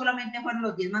no solamente fueron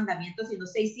los 10 mandamientos, sino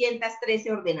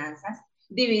 613 ordenanzas,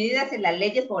 divididas en las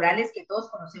leyes morales que todos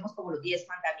conocemos como los 10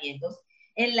 mandamientos,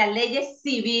 en las leyes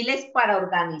civiles para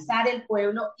organizar el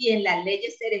pueblo y en las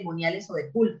leyes ceremoniales o de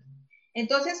culto.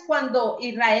 Entonces, cuando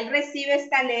Israel recibe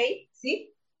esta ley,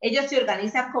 ¿sí? Ellos se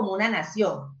organizan como una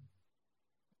nación.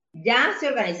 Ya se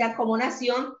organizan como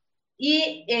nación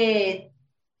y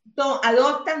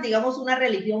adoptan, digamos, una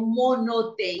religión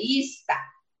monoteísta,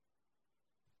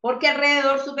 porque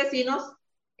alrededor sus vecinos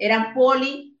eran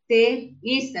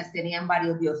politeístas, tenían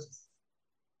varios dioses.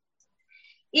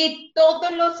 Y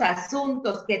todos los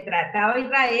asuntos que trataba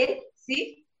Israel,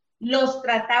 ¿sí? Los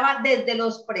trataba desde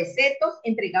los preceptos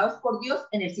entregados por Dios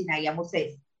en el Sinaí a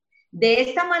Moisés. De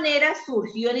esta manera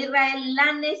surgió en Israel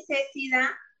la necesidad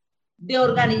de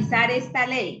organizar esta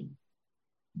ley.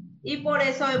 Y por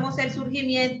eso vemos el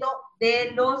surgimiento de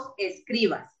los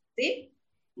escribas, ¿sí?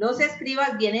 Los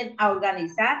escribas vienen a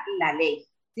organizar la ley,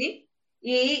 ¿sí?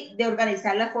 Y de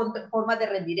organizar las formas de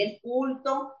rendir el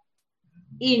culto.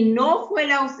 Y no fue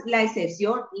la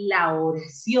excepción la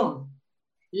oración,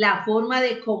 la forma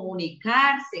de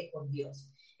comunicarse con Dios.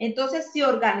 Entonces se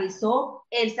organizó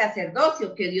el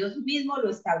sacerdocio, que Dios mismo lo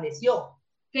estableció.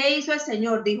 ¿Qué hizo el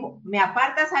Señor? Dijo, me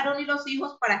apartas a Aarón y los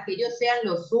hijos para que ellos sean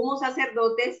los sumos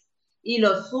sacerdotes, y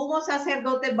los sumos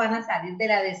sacerdotes van a salir de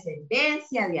la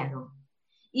descendencia de Aarón.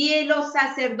 Y los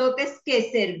sacerdotes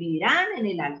que servirán en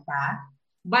el altar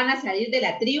van a salir de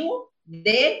la tribu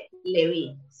de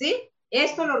Leví, ¿sí?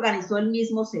 Esto lo organizó el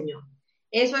mismo Señor.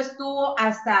 Eso estuvo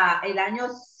hasta el año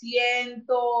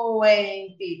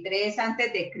 123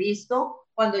 antes de Cristo,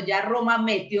 cuando ya Roma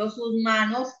metió sus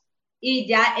manos y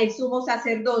ya el sumo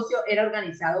sacerdocio era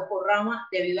organizado por Roma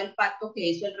debido al pacto que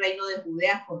hizo el reino de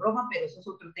Judea con Roma, pero eso es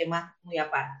otro tema muy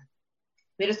aparte.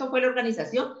 Pero esto fue la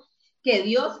organización que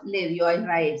Dios le dio a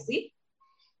Israel, ¿sí?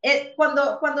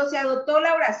 Cuando se adoptó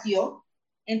la oración,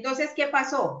 entonces, ¿qué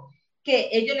pasó? Que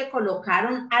ellos le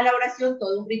colocaron a la oración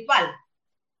todo un ritual,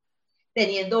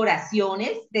 teniendo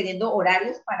oraciones, teniendo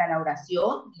horarios para la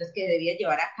oración, los que debía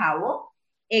llevar a cabo,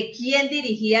 quién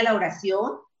dirigía la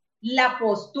oración, la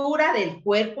postura del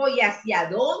cuerpo y hacia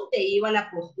dónde iba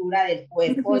la postura del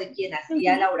cuerpo de quien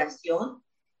hacía la oración,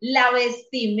 la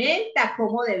vestimenta,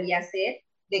 cómo debía ser,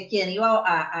 de quien iba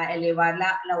a elevar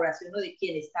la oración o de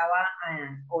quien estaba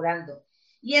orando.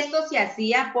 Y esto se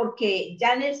hacía porque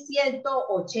ya en el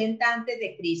 180 antes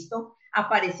de Cristo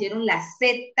aparecieron las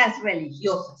sectas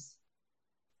religiosas,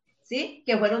 ¿sí?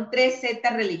 Que fueron 3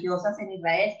 sectas religiosas en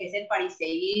Israel, que es el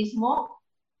fariseísmo,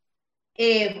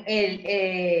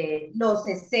 los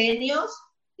esenios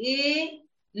y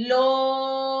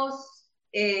los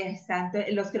que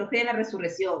no creen en la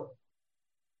resurrección,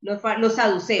 los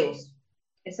saduceos,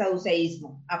 el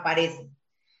saduceísmo aparece.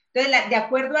 Entonces, de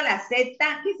acuerdo a la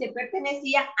secta que se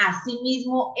pertenecía, así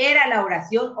mismo era la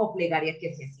oración o plegaria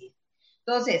que se hacía.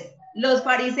 Entonces, los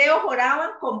fariseos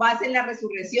oraban con base en la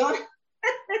resurrección,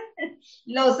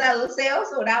 los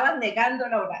saduceos oraban negando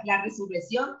la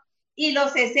resurrección, y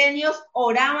los esenios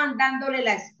oraban dándole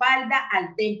la espalda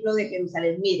al templo de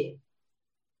Jerusalén. Mire,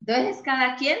 entonces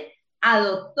cada quien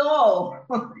adoptó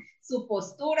su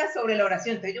postura sobre la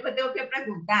oración. Entonces yo me tengo que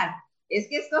preguntar, es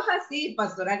que esto es así,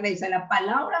 Pastora Grace, la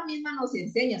palabra misma nos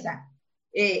enseña, o sea,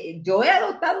 yo he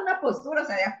adoptado una postura, o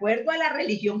sea, de acuerdo a la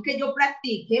religión que yo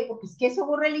practique, porque es que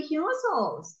somos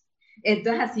religiosos.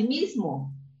 Entonces, así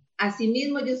mismo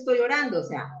yo estoy orando, o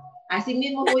sea, así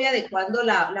mismo voy adecuando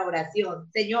la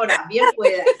oración. Señora, bien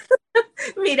pueda.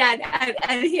 Mira,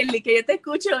 Angelica, yo te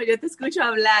escucho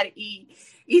hablar y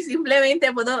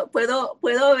simplemente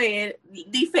puedo ver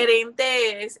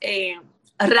diferentes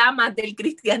ramas del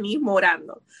cristianismo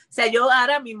orando. O sea, yo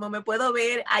ahora mismo me puedo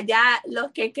ver allá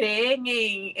los que creen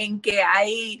en que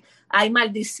hay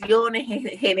maldiciones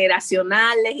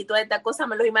generacionales y toda esta cosa,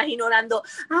 me los imagino orando,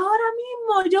 ahora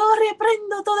mismo yo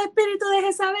reprendo todo espíritu de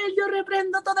Jezabel, yo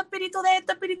reprendo todo espíritu de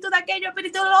esto, espíritu de aquello,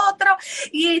 espíritu de lo otro,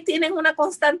 y tienen una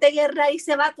constante guerra y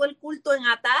se va todo el culto en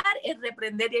atar, en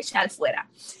reprender y echar fuera.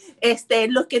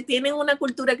 Los que tienen una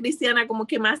cultura cristiana como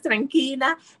que más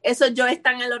tranquila, esos yo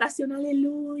están en la oración,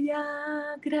 aleluya,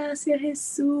 gracias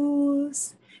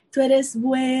Jesús, tú eres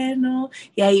bueno.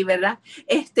 Y ahí, ¿verdad?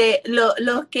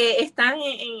 Los que están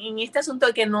en este asunto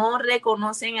de que no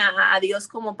reconocen a Dios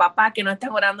como papá, que no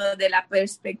están orando desde la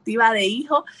perspectiva de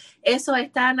hijo, esos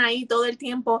están ahí todo el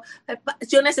tiempo.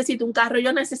 Yo necesito un carro,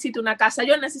 yo necesito una casa,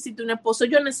 yo necesito un esposo,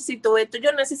 yo necesito esto,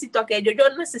 yo necesito aquello,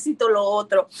 yo necesito lo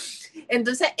otro.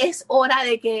 Entonces es hora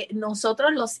de que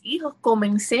nosotros los hijos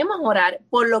comencemos a orar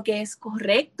por lo que es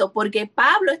correcto, porque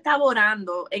Pablo estaba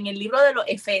orando en el libro de los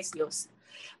Efesios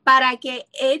para que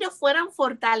ellos fueran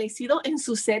fortalecidos en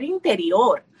su ser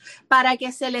interior, para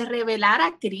que se les revelara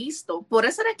a Cristo. Por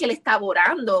eso era que él estaba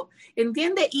orando,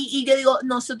 ¿entiendes? Y yo digo,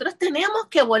 nosotros tenemos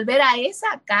que volver a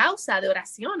esa causa de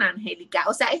oración, Angelica.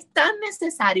 O sea, es tan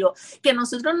necesario que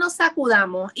nosotros nos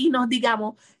sacudamos y nos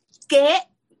digamos que,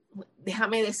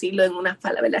 déjame decirlo en unas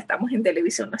palabras, estamos en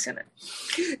televisión nacional.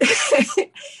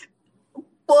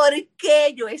 ¿Por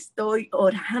qué yo estoy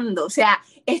orando? O sea,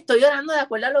 estoy orando de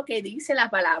acuerdo a lo que dice la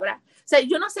palabra. O sea,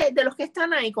 yo no sé, de los que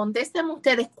están ahí, contéstenme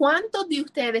ustedes, ¿cuántos de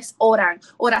ustedes oran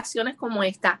oraciones como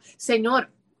esta?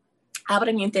 Señor,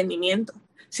 abre mi entendimiento.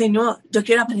 Señor, yo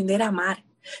quiero aprender a amar.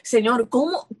 Señor,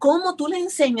 ¿cómo tú le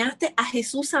enseñaste a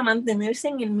Jesús a mantenerse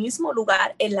en el mismo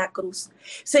lugar en la cruz?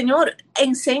 Señor,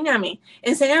 enséñame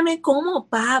cómo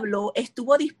Pablo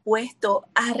estuvo dispuesto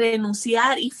a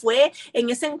renunciar y fue en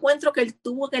ese encuentro que él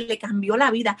tuvo que le cambió la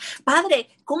vida. Padre,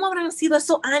 ¿cómo habrán sido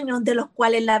esos años de los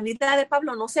cuales la vida de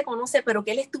Pablo no se conoce, pero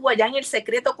que él estuvo allá en el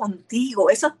secreto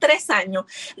contigo? Esos 3 años.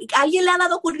 Alguien le ha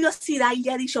dado curiosidad y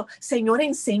le ha dicho, Señor,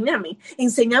 enséñame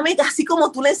así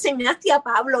como tú le enseñaste a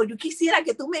Pablo. Yo quisiera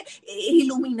que tú me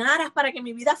iluminaras para que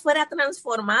mi vida fuera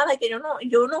transformada y que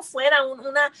yo no fuera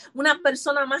una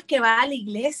persona más que va a la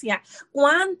iglesia.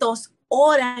 ¿Cuántos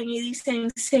oran y dicen,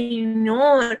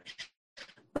 Señor,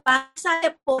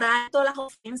 pasa por alto las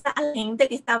ofensas a la gente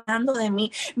que está hablando de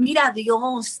mí? Mira,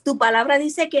 Dios, tu palabra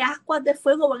dice que ascuas de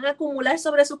fuego van a acumular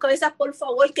sobre sus cabezas. Por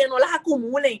favor, que no las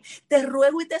acumulen. Te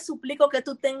ruego y te suplico que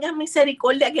tú tengas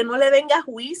misericordia, que no le venga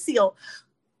juicio.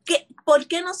 ¿Por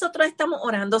qué nosotros estamos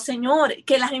orando, Señor?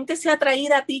 Que la gente sea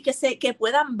atraída a ti, que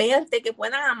puedan verte, que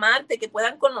puedan amarte, que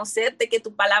puedan conocerte, que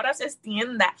tu palabra se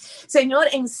extienda. Señor,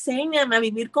 enséñame a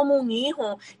vivir como un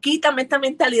hijo. Quítame esta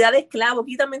mentalidad de esclavo,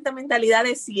 quítame esta mentalidad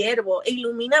de siervo. E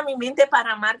ilumina mi mente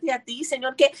para amarte a ti,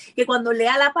 Señor, que cuando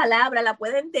lea la palabra la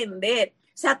pueda entender.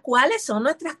 O sea, ¿cuáles son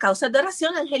nuestras causas de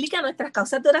oración, Angélica? Nuestras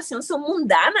causas de oración son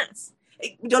mundanas.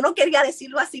 Yo no quería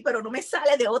decirlo así, pero no me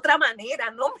sale de otra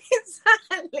manera, no me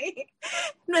sale.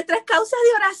 Nuestras causas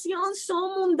de oración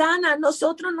son mundanas.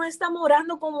 Nosotros no estamos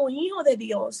orando como hijos de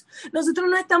Dios. Nosotros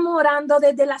no estamos orando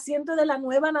desde el asiento de la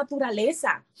nueva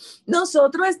naturaleza.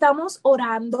 Nosotros estamos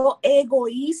orando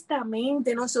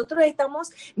egoístamente. Nosotros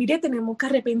estamos, mire, tenemos que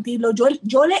arrepentirlo.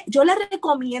 Yo le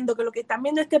recomiendo que los que están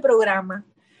viendo este programa,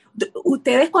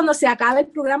 ustedes cuando se acabe el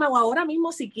programa o ahora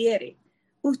mismo si quiere,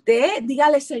 usted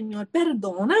dígale, Señor,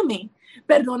 perdóname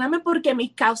porque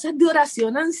mis causas de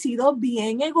oración han sido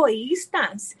bien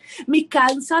egoístas. Mis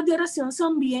causas de oración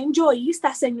son bien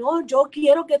yoístas. Señor, yo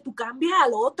quiero que tú cambies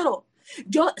al otro.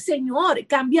 Señor,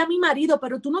 cambia a mi marido,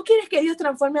 pero tú no quieres que Dios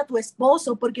transforme a tu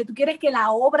esposo porque tú quieres que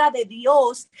la obra de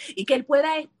Dios y que él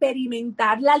pueda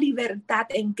experimentar la libertad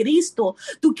en Cristo.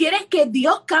 Tú quieres que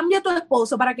Dios cambie a tu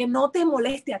esposo para que no te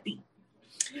moleste a ti.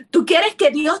 Tú quieres que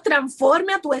Dios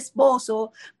transforme a tu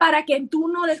esposo para que tú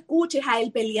no le escuches a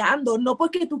él peleando, no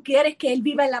porque tú quieres que él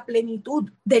viva en la plenitud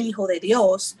del Hijo de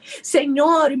Dios.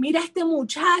 Señor, mira a este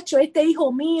muchacho, este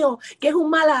hijo mío, que es un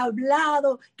mal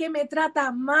hablado, que me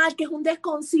trata mal, que es un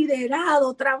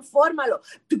desconsiderado, transfórmalo.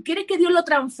 ¿Tú quieres que Dios lo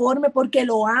transforme porque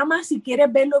lo amas y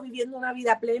quieres verlo viviendo una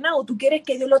vida plena? ¿O tú quieres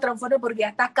que Dios lo transforme porque ya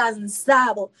estás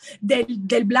cansado del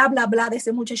bla, bla, bla de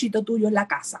ese muchachito tuyo en la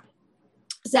casa?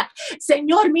 O sea,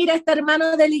 Señor, mira a este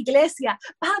hermano de la iglesia.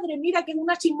 Padre, mira que es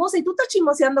una chismosa y tú estás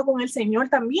chismoseando con el Señor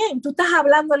también. Tú estás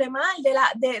hablándole mal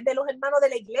de los hermanos de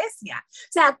la iglesia.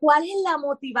 O sea, ¿cuál es la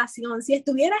motivación? Si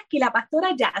estuviera aquí la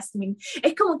pastora Jasmine,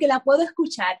 es como que la puedo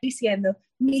escuchar diciendo,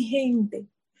 mi gente,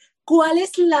 ¿cuál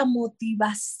es la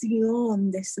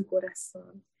motivación de su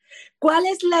corazón? ¿Cuál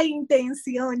es la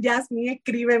intención? Jasmine,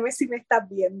 escríbeme si me estás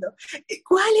viendo.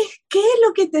 ¿Qué es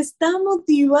lo que te está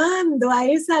motivando a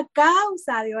esa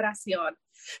causa de oración?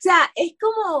 O sea, es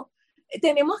como,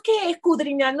 tenemos que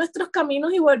escudriñar nuestros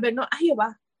caminos y volvernos a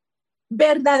Jehová.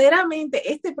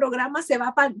 Verdaderamente este programa se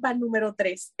va para el número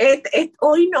 3.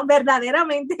 Hoy no,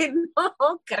 verdaderamente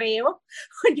no creo.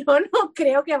 Yo no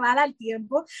creo que va a dar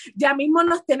tiempo. Ya mismo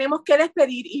nos tenemos que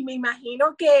despedir y me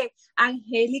imagino que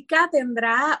Angelica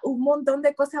tendrá un montón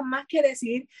de cosas más que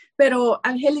decir, pero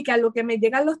Angelica, lo que me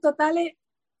llegan los totales,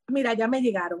 mira, ya me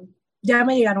llegaron. Ya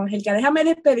me llegaron, Angelica. Déjame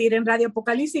despedir en Radio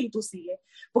Apocalipsis y tú sigues.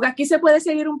 Porque aquí se puede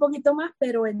seguir un poquito más,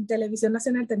 pero en Televisión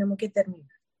Nacional tenemos que terminar.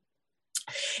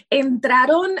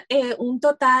 Entraron un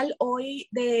total hoy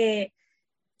de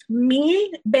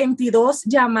 1,022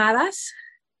 llamadas,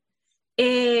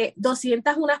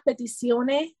 201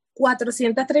 peticiones,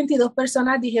 432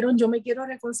 personas dijeron yo me quiero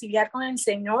reconciliar con el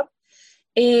Señor,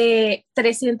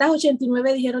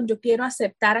 389 dijeron yo quiero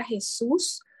aceptar a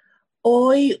Jesús.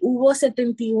 Hoy hubo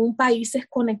 71 países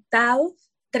conectados,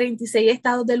 36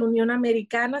 estados de la Unión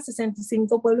Americana,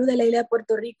 65 pueblos de la isla de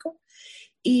Puerto Rico,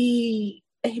 y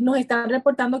nos están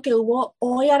reportando que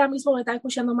hoy ahora mismo me están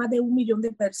escuchando más de 1 millón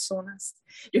de personas.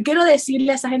 Yo quiero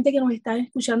decirle a esa gente que nos está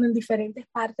escuchando en diferentes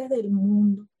partes del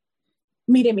mundo,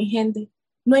 mire mi gente,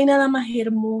 no hay nada más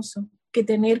hermoso que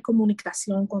tener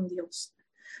comunicación con Dios.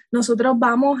 Nosotros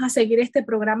vamos a seguir este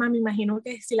programa. Me imagino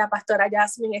que si la pastora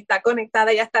Jasmine está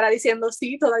conectada, ella estará diciendo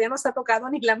sí, todavía no se ha tocado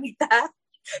ni la mitad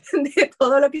de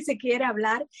todo lo que se quiere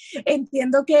hablar.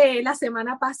 Entiendo que la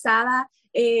semana pasada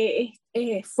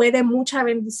fue de mucha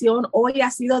bendición, hoy ha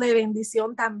sido de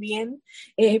bendición también,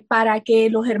 para que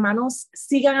los hermanos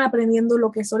sigan aprendiendo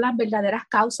lo que son las verdaderas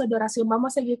causas de oración.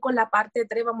 Vamos a seguir con la parte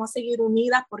 3, vamos a seguir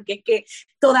unidas porque es que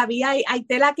todavía hay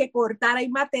tela que cortar, hay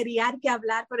material que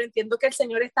hablar, pero entiendo que el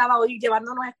Señor estaba hoy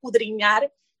llevándonos a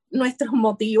escudriñar nuestros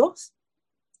motivos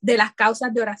de las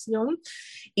causas de oración,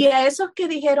 y a esos que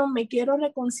dijeron me quiero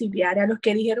reconciliar, a los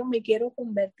que dijeron me quiero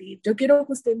convertir, yo quiero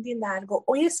que usted entienda algo.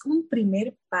 Hoy es un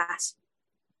primer paso.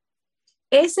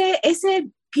 Ese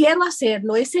quiero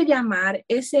hacerlo, ese llamar,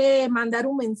 ese mandar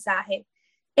un mensaje,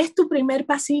 es tu primer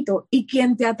pasito, y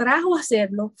quien te atrajo a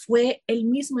hacerlo fue el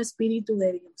mismo Espíritu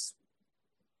de Dios.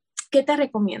 ¿Qué te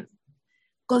recomiendo?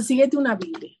 Consíguete una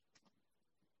Biblia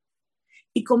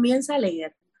y comienza a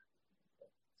leer.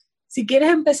 Si quieres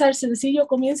empezar sencillo,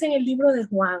 comienza en el libro de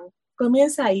Juan.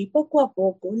 Comienza ahí, poco a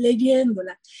poco,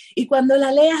 leyéndola. Y cuando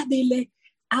la leas, dile,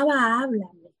 Abba,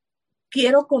 háblame.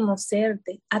 Quiero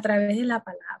conocerte a través de la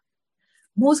palabra.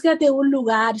 Búscate un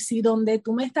lugar, si donde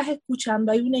tú me estás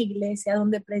escuchando hay una iglesia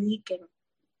donde prediquen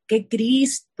que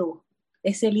Cristo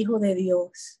es el Hijo de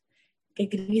Dios, que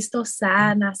Cristo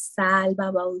sana, salva,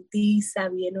 bautiza,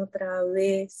 viene otra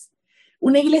vez.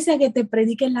 Una iglesia que te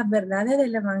predique las verdades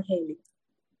del Evangelio.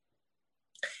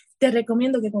 Te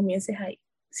recomiendo que comiences ahí.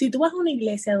 Si tú vas a una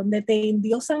iglesia donde te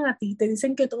endiosan a ti, te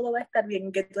dicen que todo va a estar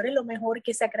bien, que tú eres lo mejor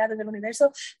que se ha creado en el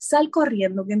universo, sal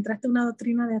corriendo que entraste a una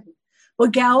doctrina de error.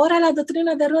 Porque ahora las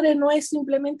doctrinas de errores no es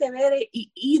simplemente ver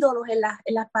ídolos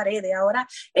en las paredes, ahora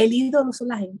el ídolo son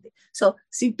la gente.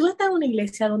 Si tú estás en una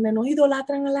iglesia donde no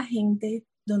idolatran a la gente,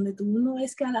 donde tú no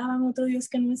ves que alaban a otro Dios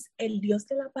que no es el Dios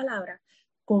de la palabra,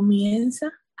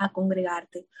 comienza a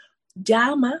congregarte.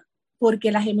 Llama,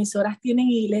 porque las emisoras tienen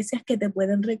iglesias que te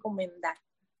pueden recomendar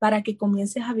para que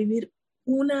comiences a vivir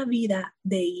una vida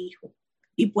de hijo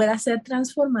y puedas ser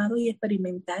transformado y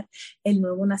experimentar el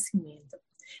nuevo nacimiento.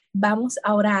 Vamos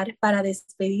a orar para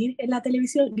despedir en la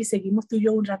televisión y seguimos tú y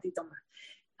yo un ratito más.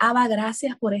 Abba,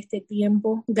 gracias por este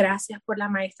tiempo, gracias por la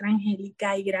maestra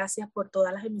Angelica y gracias por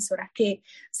todas las emisoras que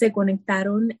se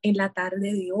conectaron en la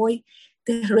tarde de hoy.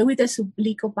 Te ruego y te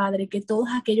suplico, Padre, que todos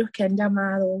aquellos que han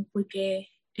llamado porque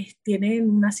tienen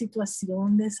una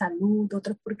situación de salud,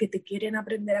 otros porque te quieren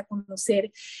aprender a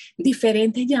conocer,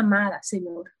 diferentes llamadas,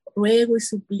 Señor. Ruego y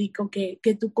suplico que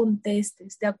tú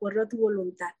contestes de acuerdo a tu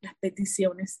voluntad las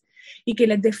peticiones y que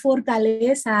les dé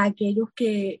fortaleza a aquellos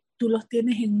que tú los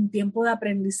tienes en un tiempo de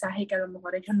aprendizaje que a lo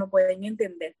mejor ellos no pueden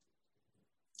entender.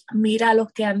 Mira a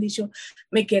los que han dicho,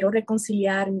 me quiero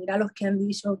reconciliar, mira a los que han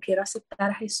dicho, quiero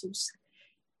aceptar a Jesús.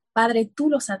 Padre, tú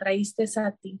los atraíste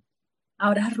a ti.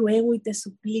 Ahora ruego y te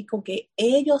suplico que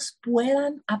ellos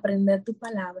puedan aprender tu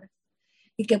palabra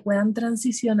y que puedan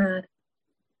transicionar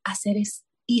a ser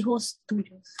hijos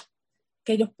tuyos,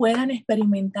 que ellos puedan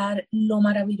experimentar lo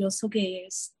maravilloso que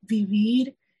es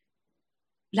vivir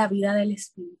la vida del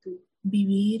Espíritu,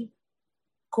 vivir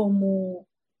como,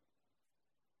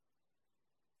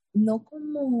 no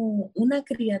como una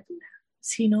criatura,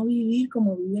 sino vivir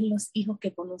como viven los hijos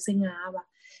que conocen a Abba,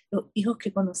 los hijos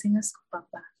que conocen a su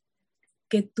papá.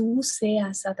 Que tú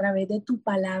seas a través de tu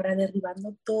palabra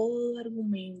derribando todo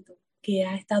argumento que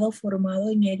ha estado formado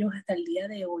en ellos hasta el día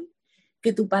de hoy,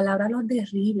 que tu palabra los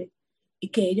derribe y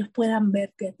que ellos puedan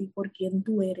verte a ti por quien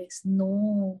tú eres,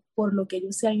 no por lo que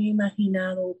ellos se han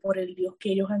imaginado o por el Dios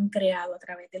que ellos han creado a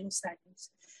través de los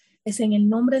años. Es en el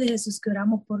nombre de Jesús que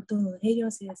oramos por todos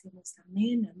ellos y decimos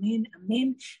amén, amén,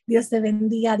 amén. Dios te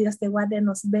bendiga, Dios te guarde.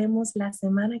 Nos vemos la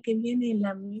semana que viene en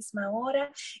la misma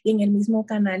hora y en el mismo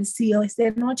canal. Si es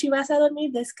de noche y vas a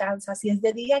dormir, descansa. Si es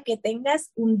de día, que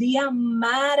tengas un día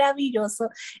maravilloso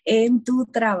en tu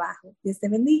trabajo. Dios te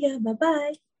bendiga. Bye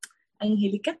bye.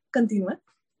 Angelica, continúa.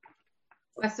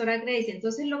 Pastora Grace,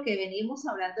 entonces lo que venimos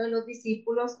hablando de los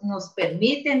discípulos nos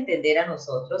permite entender a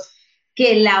nosotros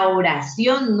que la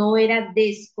oración no era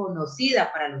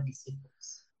desconocida para los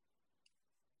discípulos.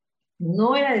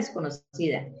 No era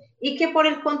desconocida. Y que por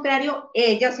el contrario,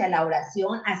 ella, o sea, la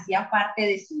oración hacía parte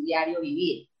de su diario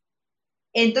vivir.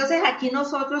 Entonces aquí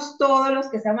nosotros, todos los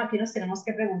que estamos aquí, nos tenemos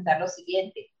que preguntar lo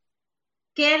siguiente.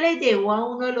 ¿Qué le llevó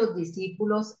a uno de los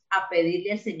discípulos a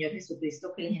pedirle al Señor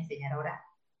Jesucristo que les enseñara a orar?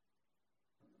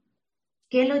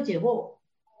 ¿Qué lo llevó?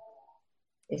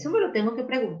 Eso me lo tengo que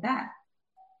preguntar.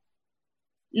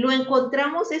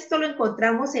 Esto lo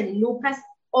encontramos en Lucas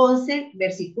 11,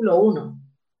 versículo 1.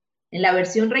 En la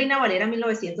versión Reina Valera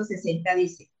 1960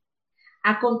 dice,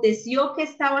 aconteció que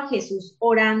estaba Jesús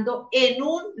orando en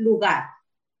un lugar.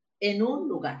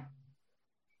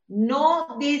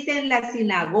 No dice en la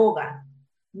sinagoga,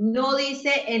 no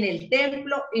dice en el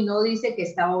templo y no dice que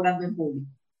estaba orando en público.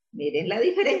 Miren la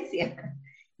diferencia.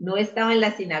 No estaba en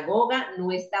la sinagoga,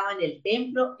 no estaba en el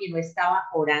templo y no estaba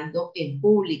orando en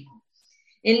público.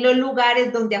 En los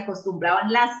lugares donde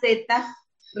acostumbraban las sectas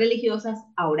religiosas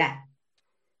a orar.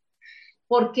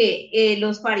 Porque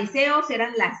los fariseos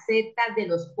eran la secta de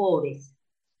los pobres.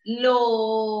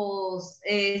 Los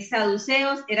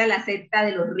saduceos eran la secta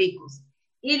de los ricos.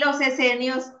 Y los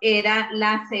esenios era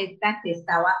la secta que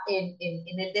estaba en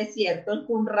el desierto, en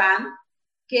Qumran,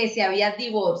 que se había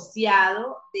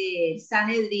divorciado del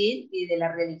Sanedrín y de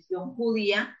la religión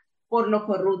judía por lo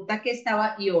corrupta que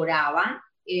estaba y oraban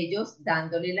ellos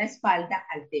dándole la espalda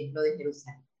al templo de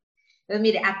Jerusalén. Entonces,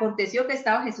 mire, aconteció que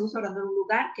estaba Jesús orando en un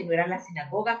lugar que no era la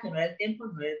sinagoga, que no era el templo,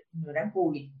 no era en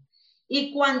público.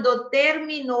 Y cuando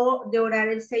terminó de orar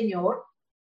el Señor,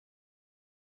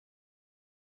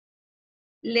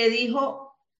 le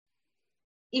dijo,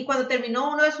 y cuando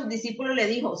terminó uno de sus discípulos le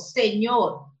dijo,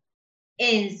 Señor,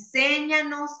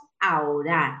 enséñanos a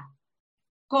orar,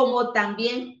 como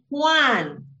también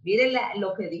Juan, miren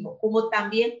lo que dijo, como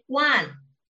también Juan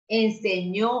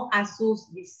enseñó a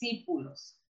sus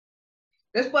discípulos.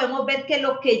 Entonces podemos ver que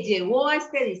lo que llevó a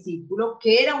este discípulo,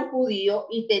 que era un judío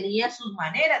y tenía sus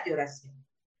maneras de oración,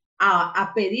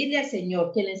 a pedirle al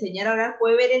Señor que le enseñara a orar,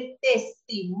 fue ver el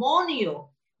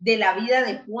testimonio de la vida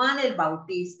de Juan el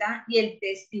Bautista y el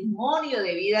testimonio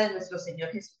de vida de nuestro Señor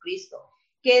Jesucristo,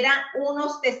 que eran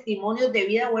unos testimonios de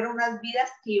vida o eran unas vidas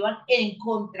que iban en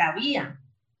contravía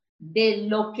de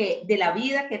la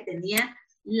vida que tenían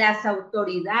las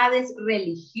autoridades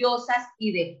religiosas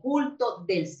y de culto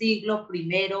del siglo I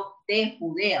de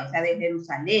Judea, o sea, de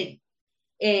Jerusalén.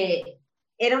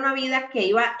 Era una vida que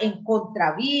iba en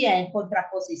contravía, en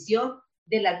contraposición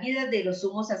de la vida de los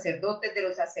sumos sacerdotes, de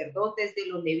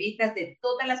los levitas, de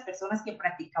todas las personas que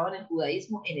practicaban el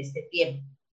judaísmo en este tiempo.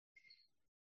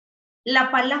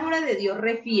 La palabra de Dios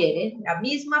refiere, la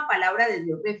misma palabra de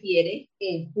Dios refiere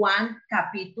en Juan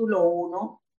capítulo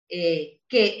 1,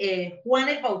 que Juan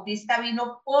el Bautista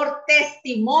vino por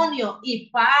testimonio y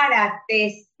para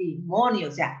testimonio.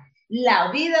 O sea,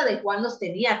 la vida de Juan nos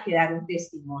tenía que dar un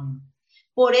testimonio.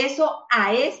 Por eso,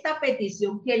 a esta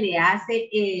petición que le hace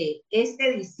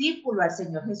este discípulo al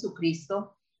Señor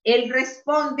Jesucristo, él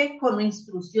responde con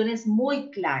instrucciones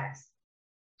muy claras.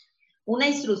 Una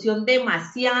instrucción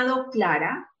demasiado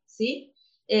clara, ¿sí?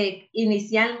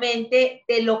 Inicialmente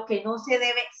de lo que no se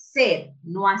debe ser,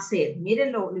 no hacer.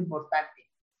 Miren lo importante.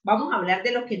 Vamos a hablar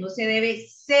de lo que no se debe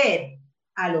ser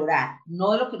al orar,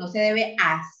 no de lo que no se debe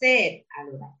hacer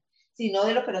al orar, sino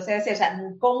de lo que no se debe ser. O sea,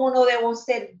 ¿cómo no debo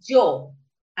ser yo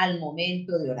al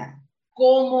momento de orar?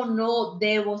 ¿Cómo no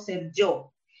debo ser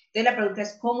yo? Entonces la pregunta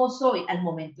es, ¿cómo soy al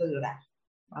momento de orar?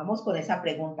 Vamos con esa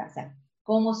pregunta, o sea,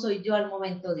 ¿cómo soy yo al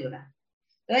momento de orar?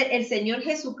 Entonces, el Señor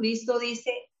Jesucristo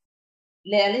dice,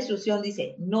 le da la instrucción,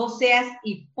 dice, no seas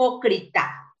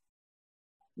hipócrita.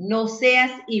 No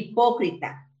seas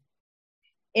hipócrita.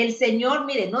 El Señor,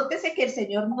 mire, nótese que el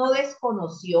Señor no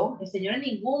desconoció, el Señor en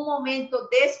ningún momento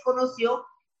desconoció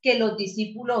que los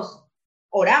discípulos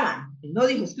oraban. Él no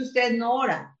dijo, es que ustedes no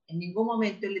oran. En ningún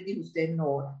momento Él les dijo, ustedes no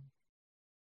oran.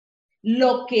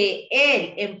 Lo que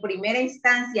Él en primera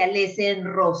instancia les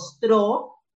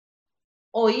enrostró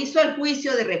o hizo el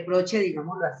juicio de reproche,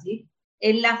 digámoslo así,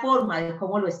 es la forma de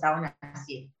cómo lo estaban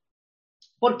haciendo.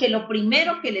 Porque lo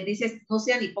primero que les dice es, no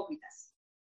sean hipócritas.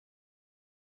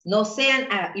 No sean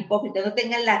hipócritas, no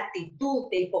tengan la actitud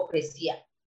de hipocresía.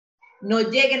 No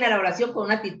lleguen a la oración con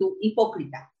una actitud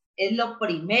hipócrita. Es lo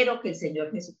primero que el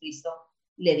Señor Jesucristo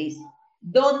le dice.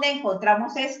 ¿Dónde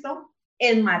encontramos esto?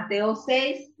 En Mateo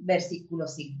 6, versículo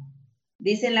 5.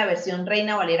 Dice en la versión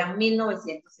Reina Valera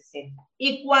 1960.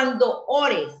 Y cuando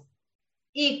ores,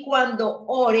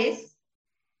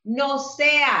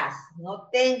 no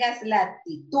tengas la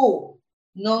actitud,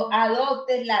 no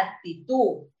adoptes la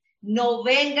actitud, no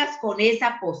vengas con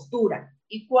esa postura.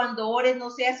 Y cuando ores, no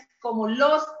seas como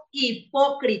los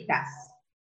hipócritas,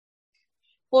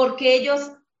 porque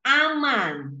ellos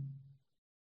aman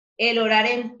el orar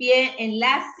en pie en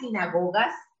las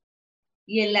sinagogas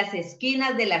y en las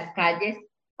esquinas de las calles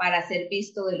para ser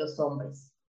visto de los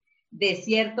hombres. De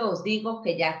cierto os digo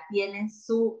que ya tienen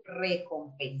su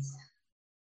recompensa.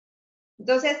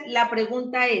 Entonces, la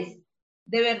pregunta es,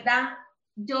 ¿de verdad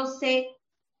yo sé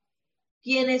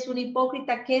quién es un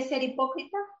hipócrita? ¿Qué es ser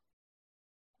hipócrita?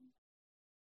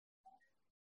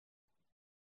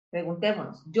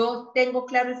 Preguntémonos, ¿yo tengo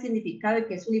claro el significado de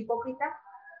qué es un hipócrita?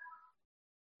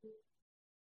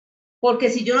 Porque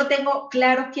si yo no tengo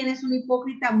claro quién es un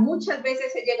hipócrita, muchas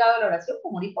veces he llegado a la oración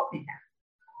como un hipócrita.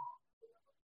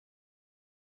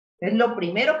 Es lo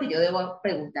primero que yo debo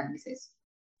preguntarme es eso.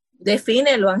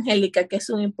 Defínelo, Angelica, que es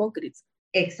un hipócrita.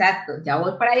 Exacto, ya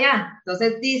voy para allá.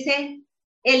 Entonces dice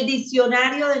el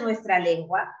diccionario de nuestra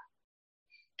lengua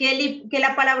que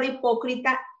la palabra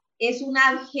hipócrita es un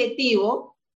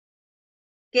adjetivo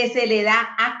que se le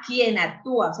da a quien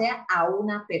actúa, o sea, a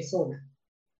una persona.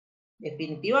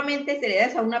 Definitivamente se le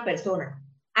da a una persona,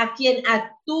 a quien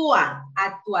actúa,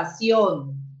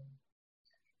 actuación,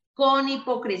 con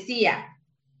hipocresía,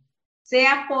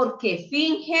 sea porque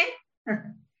finge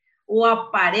o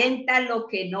aparenta lo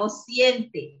que no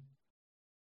siente.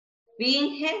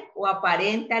 Finge o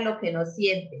aparenta lo que no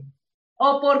siente.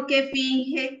 O porque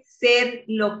finge ser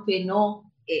lo que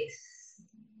no es.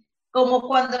 Como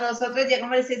cuando nosotros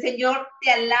llegamos y decimos, Señor,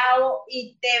 te alabo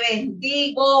y te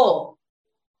bendigo.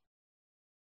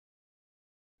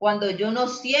 Cuando yo no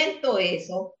siento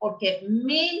eso, porque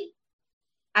mi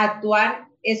actuar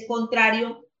es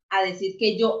contrario a decir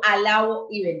que yo alabo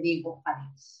y bendigo a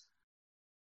Dios.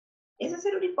 Eso es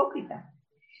ser un hipócrita.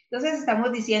 Entonces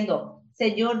estamos diciendo,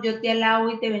 Señor, yo te alabo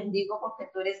y te bendigo porque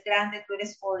tú eres grande, tú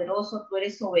eres poderoso, tú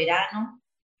eres soberano.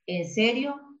 ¿En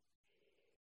serio?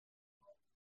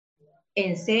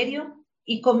 ¿En serio?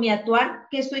 Y con mi actuar,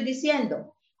 ¿qué estoy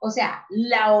diciendo? O sea,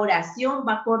 la oración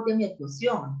va acorde a mi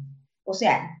actuación. O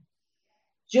sea,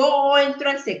 yo entro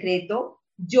al secreto,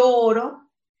 yo oro,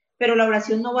 pero la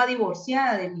oración no va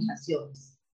divorciada de mis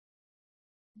acciones.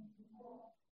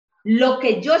 Lo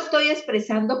que yo estoy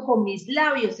expresando con mis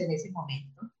labios en ese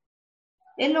momento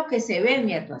es lo que se ve en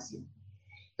mi actuación.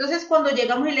 Entonces, cuando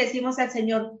llegamos y le decimos al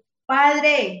Señor,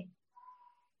 Padre,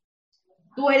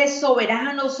 tú eres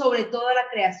soberano sobre toda la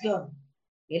creación.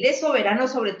 Él es soberano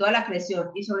sobre toda la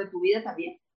creación y sobre tu vida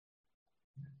también.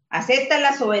 ¿Aceptas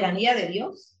la soberanía de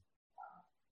Dios?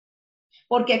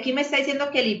 Porque aquí me está diciendo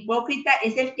que el hipócrita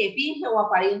es el que finge o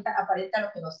aparenta lo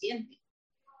que no siente.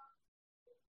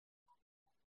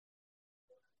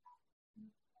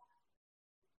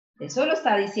 Eso lo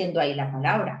está diciendo ahí la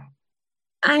palabra.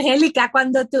 Angélica,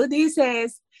 cuando tú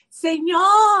dices,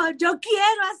 Señor, yo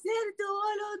quiero hacer tu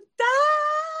voluntad.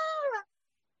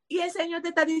 Y el Señor te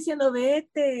está diciendo,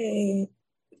 vete,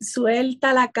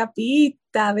 suelta la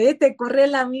capita, vete, corre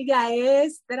la amiga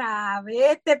extra,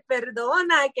 vete,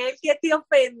 perdona, que es que te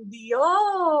ofendió.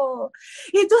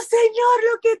 Y tú,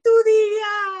 Señor, lo que tú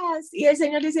digas. Y el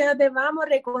Señor diciéndote, vamos,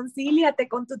 reconcíliate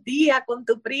con tu tía, con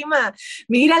tu prima.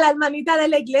 Mira la hermanita de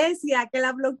la iglesia, que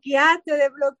la bloqueaste,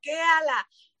 desbloquéala.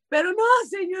 Pero no,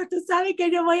 Señor, tú sabes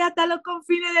que yo voy hasta los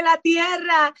confines de la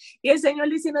tierra. Y el Señor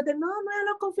diciéndote, no es a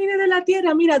los confines de la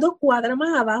tierra. Mira, 2 cuadras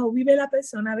más abajo vive la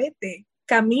persona, vete.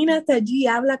 Camina hasta allí,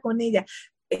 habla con ella.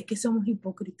 Es que somos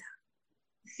hipócritas.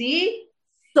 ¿Sí?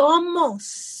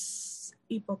 Somos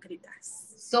hipócritas.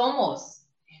 Somos.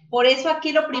 Por eso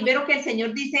aquí lo primero que el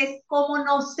Señor dice es cómo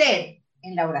no ser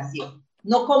en la oración.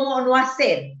 No cómo no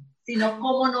hacer, sino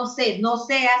cómo no ser. No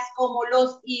seas como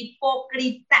los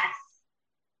hipócritas.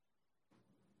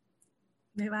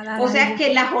 O sea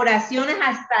que las oraciones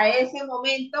hasta ese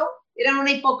momento eran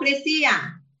una hipocresía.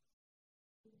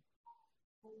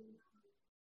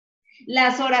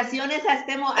 Las oraciones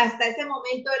hasta ese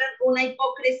momento eran una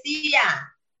hipocresía.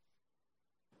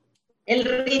 El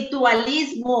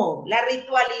ritualismo, la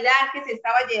ritualidad que se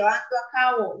estaba llevando a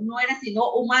cabo no era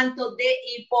sino un manto de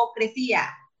hipocresía.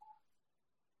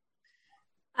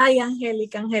 Ay,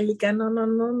 Angélica, no. Y esto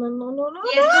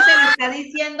se lo está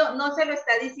diciendo, no se lo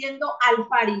está diciendo al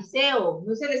fariseo,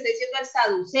 no se lo está diciendo al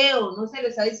saduceo, no se lo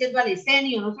está diciendo al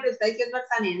esenio, no se lo está diciendo al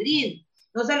sanedrín,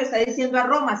 no se lo está diciendo a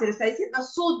Roma, se lo está diciendo a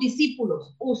sus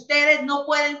discípulos. Ustedes no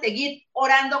pueden seguir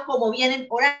orando como vienen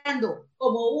orando,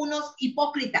 como unos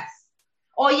hipócritas.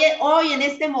 Hoy en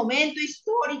este momento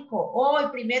histórico, hoy,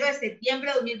 1 de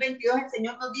septiembre de 2022, el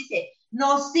Señor nos dice,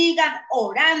 no sigan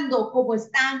orando como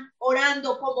están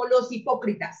orando como los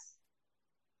hipócritas.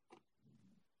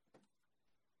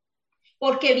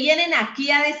 Porque vienen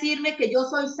aquí a decirme que yo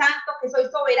soy santo, que soy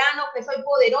soberano, que soy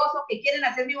poderoso, que quieren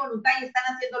hacer mi voluntad y están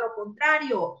haciendo lo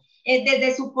contrario.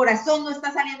 Desde su corazón no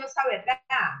está saliendo esa verdad.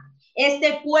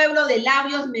 Este pueblo de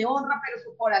labios me honra, pero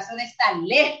su corazón está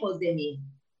lejos de mí.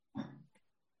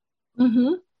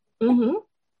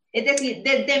 Es decir,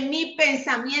 desde mi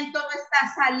pensamiento no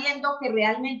está saliendo que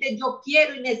realmente yo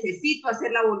quiero y necesito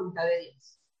hacer la voluntad de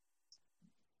Dios.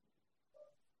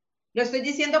 Lo estoy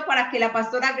diciendo para que la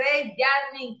pastora Grace,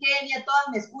 Jasmine, Kenia, todas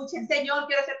me escuchen. Señor,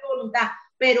 quiero hacer tu voluntad.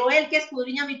 Pero Él que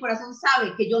escudriña mi corazón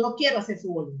sabe que yo no quiero hacer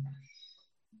su voluntad.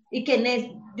 Y que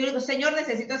yo digo, Señor,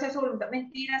 necesito hacer su voluntad.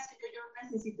 Mentira, Señor, yo no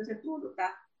necesito hacer tu voluntad.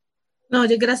 No,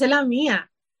 yo quiero hacer la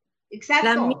mía. Exacto.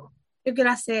 La mía yo quiero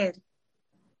hacer.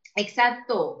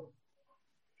 Exacto.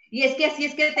 Y es que así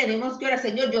es que tenemos que orar,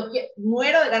 Señor. Yo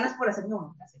muero de ganas por hacer mi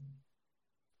voluntad, Señor.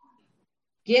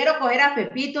 Quiero coger a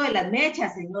Pepito de las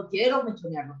mechas, Señor. Quiero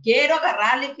mechonearlo. Quiero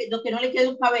agarrarle que no le quede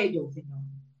un cabello, Señor.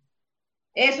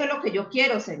 Eso es lo que yo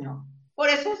quiero, Señor. Por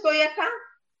eso estoy acá.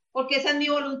 Porque esa es mi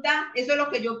voluntad. Eso es lo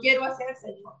que yo quiero hacer,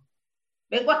 Señor.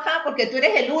 Vengo acá porque tú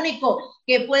eres el único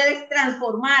que puedes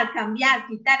transformar, cambiar,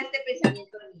 quitar este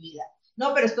pensamiento de mi vida.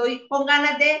 No, pero estoy con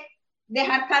ganas de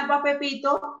dejar calvo a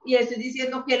Pepito y estoy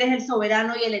diciendo que Él es el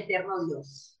soberano y el eterno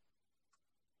Dios.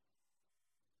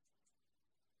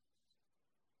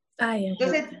 Ay,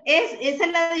 entonces, esa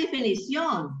es la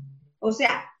definición. O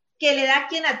sea, que le da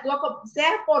quien actúa,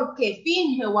 sea porque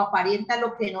finge o aparenta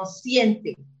lo que no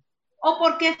siente, o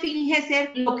porque finge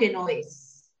ser lo que no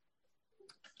es.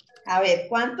 A ver,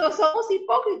 ¿cuántos somos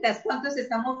hipócritas? ¿Cuántos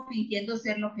estamos fingiendo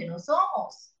ser lo que no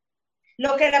somos?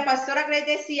 Lo que la pastora Grace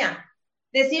decía,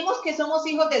 decimos que somos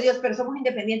hijos de Dios, pero somos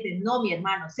independientes. No, mi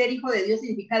hermano, ser hijo de Dios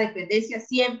significa dependencia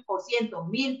 100%,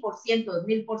 1000%,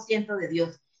 2000% de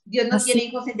Dios. Dios no tiene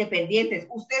hijos independientes.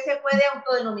 Usted se puede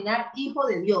autodenominar hijo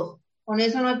de Dios. Con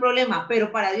eso no hay problema,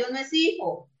 pero para Dios no es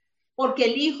hijo. Porque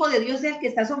el hijo de Dios es el que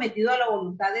está sometido a la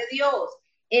voluntad de Dios.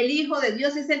 El hijo de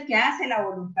Dios es el que hace la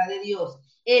voluntad de Dios.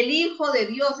 El hijo de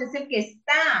Dios es el que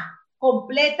está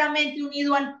completamente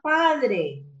unido al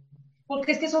Padre.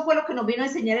 Porque es que eso fue lo que nos vino a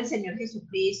enseñar el Señor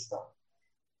Jesucristo.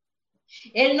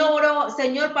 Él no oró,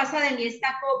 Señor, pasa de mí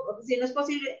esta copa, si no es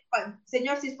posible,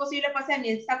 Señor, si es posible, pasa de mí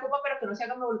esta copa, pero que no se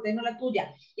haga mi voluntad y no la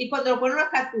tuya. Y cuando lo fueron a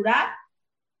capturar,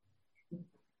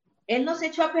 Él no se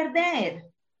echó a perder.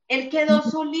 Él quedó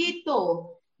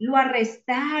solito, lo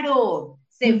arrestaron,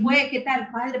 se fue, ¿qué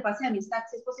tal? Padre, pase de mí esta,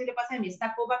 si es posible, pase de mí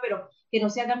esta copa, pero que no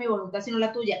se haga mi voluntad sino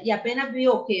la tuya. Y apenas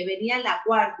vio que venía la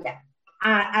guardia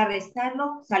a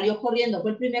arrestarlo, salió corriendo.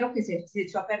 Fue el primero que se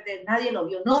echó a perder. Nadie lo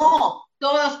vio. No,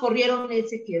 todos corrieron, él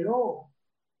se quedó.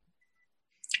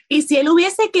 Y si él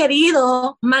hubiese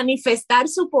querido manifestar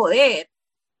su poder,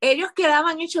 ellos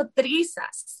quedaban hechos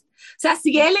trizas. O sea,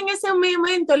 si él en ese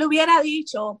momento le hubiera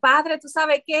dicho, Padre, ¿tú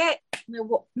sabes qué?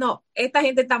 No, esta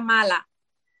gente está mala.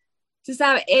 Tú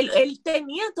sabes, él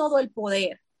tenía todo el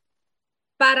poder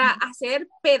para hacer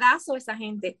pedazo a esa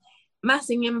gente. Más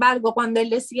sin embargo, cuando él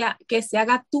decía que se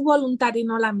haga tu voluntad y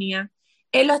no la mía,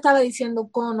 él lo estaba diciendo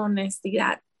con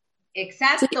honestidad.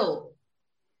 Exacto. ¿Sí?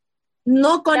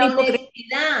 No con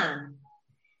honestidad.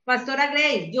 Pastora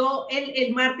Grace, yo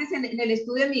el martes en el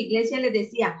estudio de mi iglesia les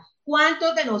decía,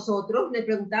 ¿cuántos de nosotros, le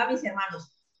preguntaba a mis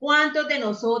hermanos, cuántos de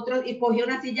nosotros, y cogí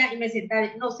una silla y me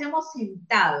senté, nos hemos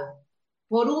sentado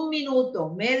por un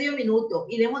minuto, medio minuto,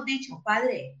 y le hemos dicho,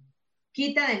 Padre,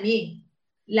 quita de mí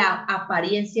la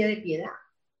apariencia de piedad.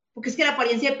 Porque es que la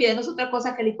apariencia de piedad no es otra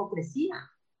cosa que la hipocresía.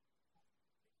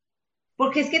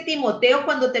 Porque es que Timoteo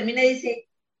cuando termina dice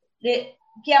que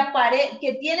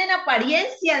tienen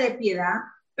apariencia de piedad,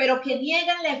 pero que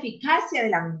niegan la eficacia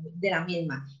de la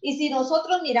misma. Y si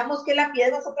nosotros miramos que la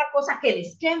piedad no es otra cosa que el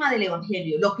esquema del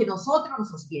evangelio, lo que nosotros nos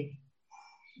sostiene.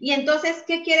 Y entonces,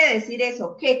 ¿qué quiere decir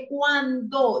eso? Que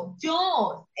cuando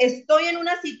yo estoy en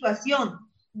una situación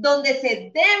donde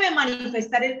se debe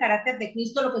manifestar el carácter de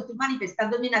Cristo, lo que estoy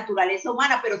manifestando es mi naturaleza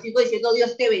humana, pero sigo diciendo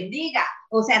Dios te bendiga.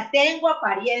 O sea, tengo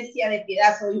apariencia de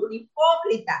piedad, soy un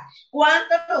hipócrita.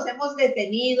 ¿Cuántos nos hemos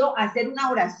detenido a hacer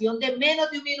una oración de menos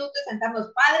de un minuto y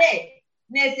sentarnos? Padre,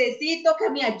 necesito que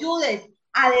me ayudes.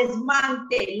 a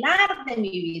desmantelar de mi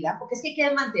vida, porque es que hay que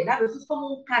desmantelarlo, eso es como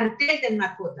un cartel del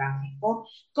narcotráfico,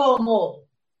 como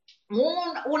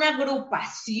una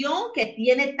agrupación que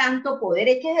tiene tanto poder,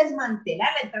 hay que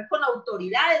desmantelarla, entrar con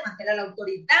autoridad, desmantelar la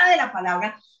autoridad de la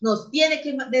palabra, nos tiene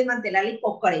que desmantelar la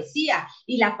hipocresía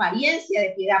y la apariencia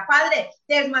de piedad. Padre,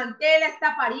 desmantela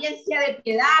esta apariencia de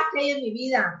piedad que hay en mi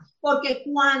vida, porque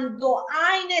cuando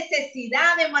hay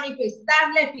necesidad de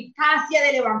manifestar la eficacia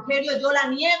del evangelio, yo la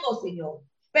niego, Señor,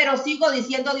 pero sigo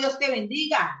diciendo Dios te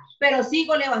bendiga, pero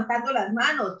sigo levantando las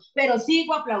manos, pero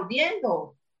sigo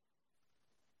aplaudiendo.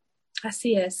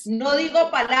 Así es. No digo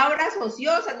palabras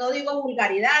ociosas, no digo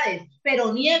vulgaridades,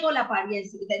 pero niego la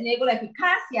apariencia, niego la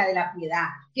eficacia de la piedad,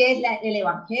 que es el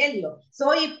evangelio.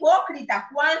 Soy hipócrita.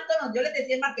 Yo les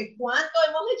decía, que ¿cuánto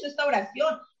hemos hecho esta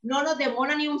oración? No nos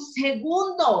demora ni un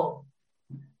segundo.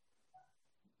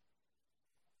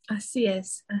 Así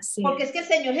es, así Porque es que el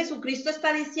Señor Jesucristo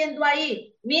está diciendo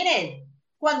ahí, miren,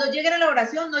 cuando lleguen a la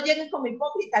oración, no lleguen como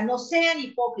hipócritas, no sean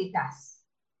hipócritas.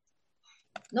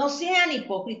 No sean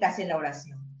hipócritas en la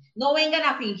oración. No vengan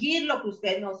a fingir lo que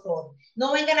ustedes no son.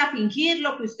 No vengan a fingir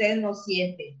lo que ustedes no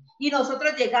sienten. Y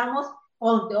nosotros llegamos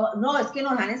no, es que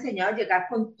nos han enseñado a llegar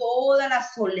con toda la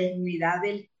solemnidad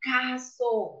del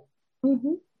caso.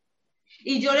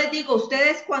 Y yo les digo,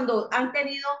 ustedes cuando han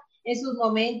tenido en sus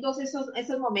momentos,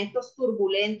 esos momentos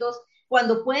turbulentos,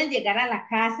 cuando pueden llegar a la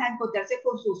casa, encontrarse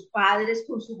con sus padres,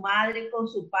 con su madre, con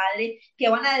su padre, que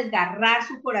van a desgarrar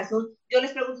su corazón, yo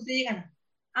les pregunto, ustedes llegan,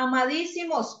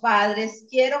 amadísimos padres,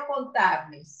 quiero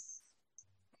contarles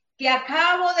que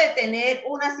acabo de tener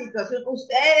una situación,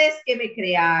 ustedes que me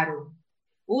crearon,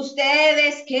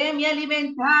 ustedes que me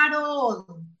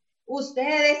alimentaron,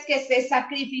 ustedes que se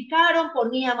sacrificaron por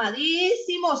mí,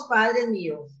 amadísimos padres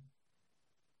míos.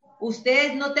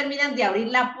 Ustedes no terminan de abrir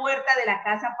la puerta de la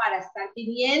casa para estar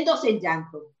viniéndose en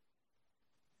llanto.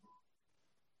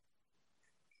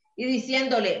 Y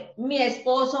diciéndole, mi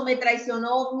esposo me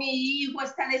traicionó, mi hijo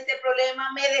está en este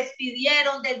problema, me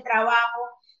despidieron del trabajo,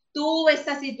 tuve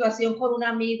esta situación con un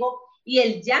amigo y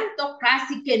el llanto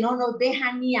casi que no nos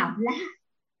deja ni hablar.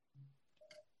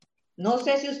 No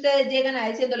sé si ustedes llegan a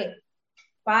diciéndole,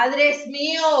 padres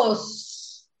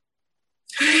míos,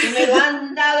 que me lo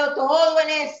han dado todo en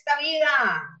esta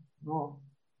vida. No.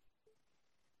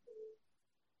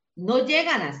 No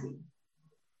llegan así.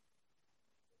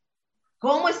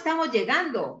 ¿Cómo estamos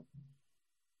llegando?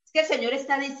 Es que el Señor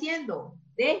está diciendo,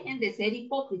 dejen de ser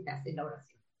hipócritas en la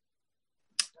oración.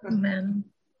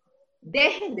 Amén.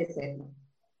 Dejen de serlo.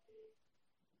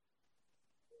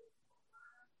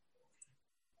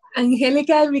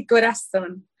 Angélica de mi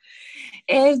corazón.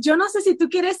 Yo no sé si tú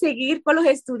quieres seguir con los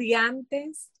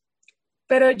estudiantes,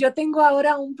 pero yo tengo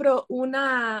ahora un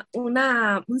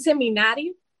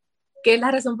seminario, que es la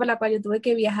razón por la cual yo tuve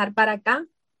que viajar para acá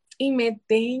y me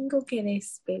tengo que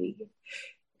despedir.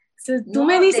 Tú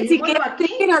me dices si quieres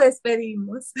que nos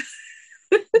despedimos.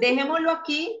 Dejémoslo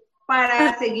aquí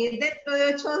para seguir dentro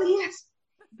de 8 días,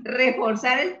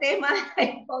 reforzar el tema de la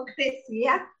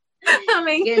hipocresía.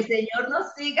 Amén. Que el Señor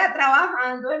nos siga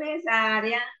trabajando en esa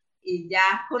área y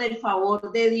ya con el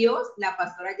favor de Dios, la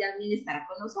pastora Jasmine estará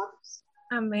con nosotros.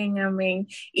 Amén, amén.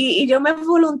 Y yo me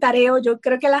voluntareo, yo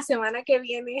creo que la semana que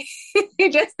viene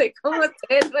yo estoy con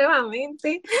ustedes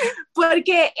nuevamente,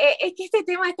 porque es que este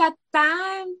tema está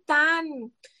tan,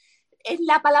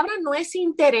 la palabra no es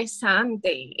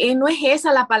interesante, no es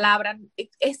esa la palabra,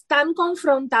 es tan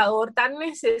confrontador, tan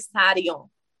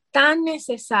necesario, tan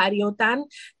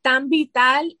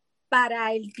vital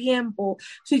para el tiempo.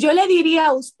 Si yo le diría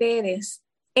a ustedes,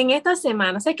 en esta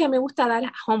semana, sé que me gusta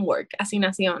dar homework,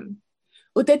 asignación.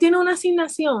 Usted tiene unas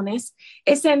asignaciones,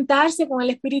 es sentarse con el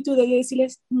Espíritu de Dios y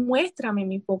decirles, muéstrame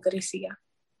mi hipocresía,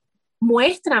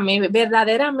 muéstrame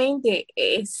verdaderamente,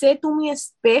 sé tú mi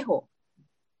espejo.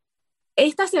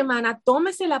 Esta semana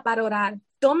tómesela para orar,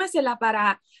 tómesela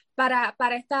para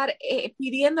estar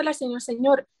pidiéndole al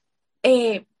Señor,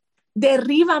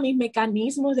 derriba mis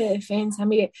mecanismos de defensa.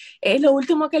 Mire, es lo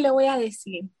último que le voy a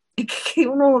decir, que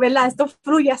uno, ¿verdad? Esto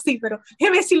fluye así, pero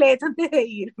déjeme decirle esto antes de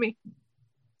irme.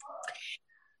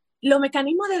 Los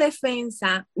mecanismos de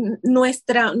defensa,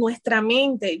 nuestra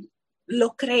mente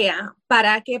los crea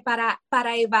para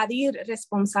evadir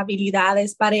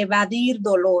responsabilidades, para evadir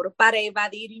dolor, para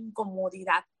evadir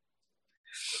incomodidad.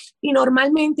 Y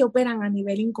normalmente operan a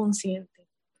nivel inconsciente.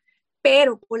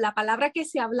 Pero por la palabra que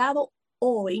se ha hablado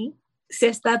hoy, se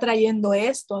está trayendo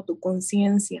esto a tu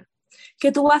conciencia.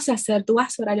 ¿Qué tú vas a hacer? Tú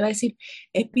vas a orar y vas a decir,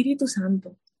 Espíritu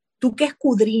Santo, tú que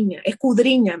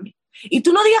escudriñame. Y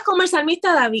tú no digas como el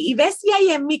salmista David, y ves si hay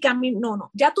en mi camino. No,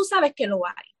 ya tú sabes que lo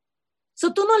hay.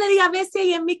 So, tú no le digas, a ver si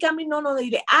hay en mi camino, no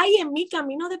diré, hay en mi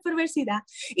camino de perversidad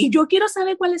y yo quiero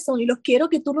saber cuáles son y los quiero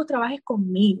que tú los trabajes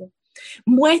conmigo.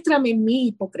 Muéstrame mi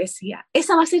hipocresía.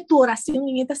 Esa va a ser tu oración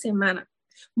en esta semana.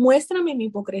 Muéstrame mi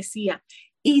hipocresía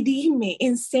y dime,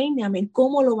 enséñame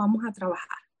cómo lo vamos a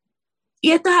trabajar. Y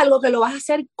esto es algo que lo vas a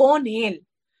hacer con él.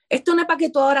 Esto no es para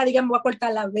que tú ahora digas, me voy a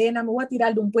cortar la vena, me voy a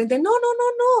tirar de un puente. No, no,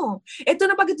 no, no. Esto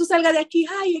no es para que tú salgas de aquí,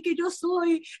 ay, es que yo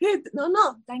soy. No,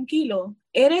 no, tranquilo.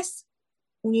 Eres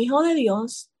un hijo de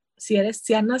Dios, si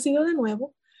has nacido de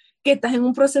nuevo, que estás en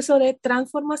un proceso de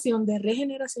transformación, de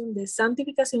regeneración, de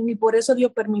santificación, y por eso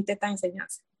Dios permite esta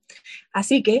enseñanza.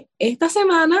 Así que esta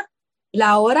semana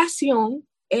la oración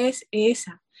es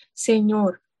esa.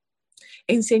 Señor,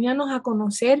 enséñanos a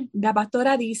conocer. La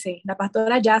pastora dice, la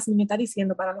pastora Jasmine está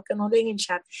diciendo, para los que no leen el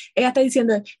chat, ella está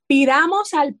diciendo,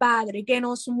 pidamos al Padre que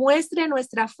nos muestre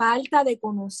nuestra falta de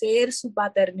conocer su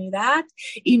paternidad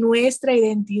y nuestra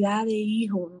identidad de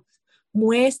hijos.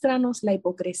 Muéstranos la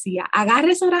hipocresía.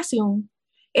 Agarre esa oración,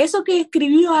 eso que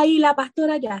escribió ahí la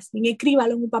pastora Jasmine,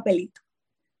 escríbalo en un papelito.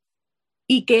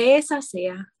 Y que esa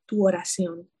sea tu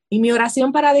oración. Y mi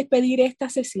oración para despedir esta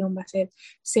sesión va a ser,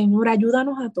 Señor,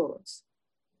 ayúdanos a todos,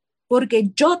 porque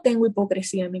yo tengo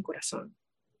hipocresía en mi corazón.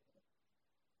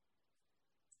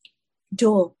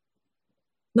 Yo,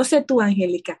 no sé tú,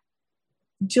 Angelica,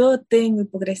 yo tengo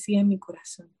hipocresía en mi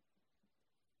corazón.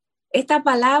 Esta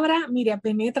palabra, mira,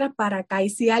 penetra para acá. Y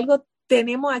si algo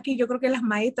tenemos aquí, yo creo que las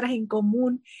maestras en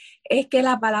común, es que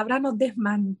la palabra nos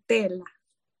desmantela.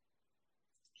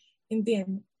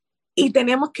 ¿Entiendes? Y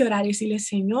tenemos que orar y decirle,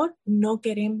 Señor, no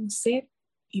queremos ser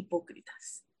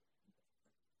hipócritas.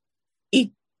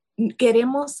 Y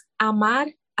queremos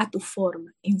amar a tu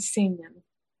forma. Enséñanos.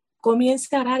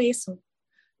 Comienza a orar eso.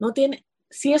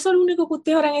 Si eso es lo único que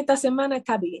usted ora en esta semana,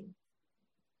 está bien.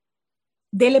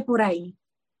 Dele por ahí.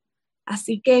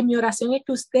 Así que mi oración es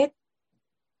que usted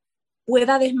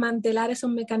pueda desmantelar esos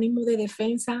mecanismos de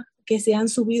defensa que se han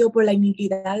subido por la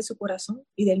iniquidad de su corazón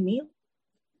y del mío,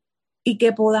 y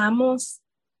que podamos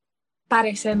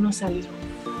parecernos al Hijo.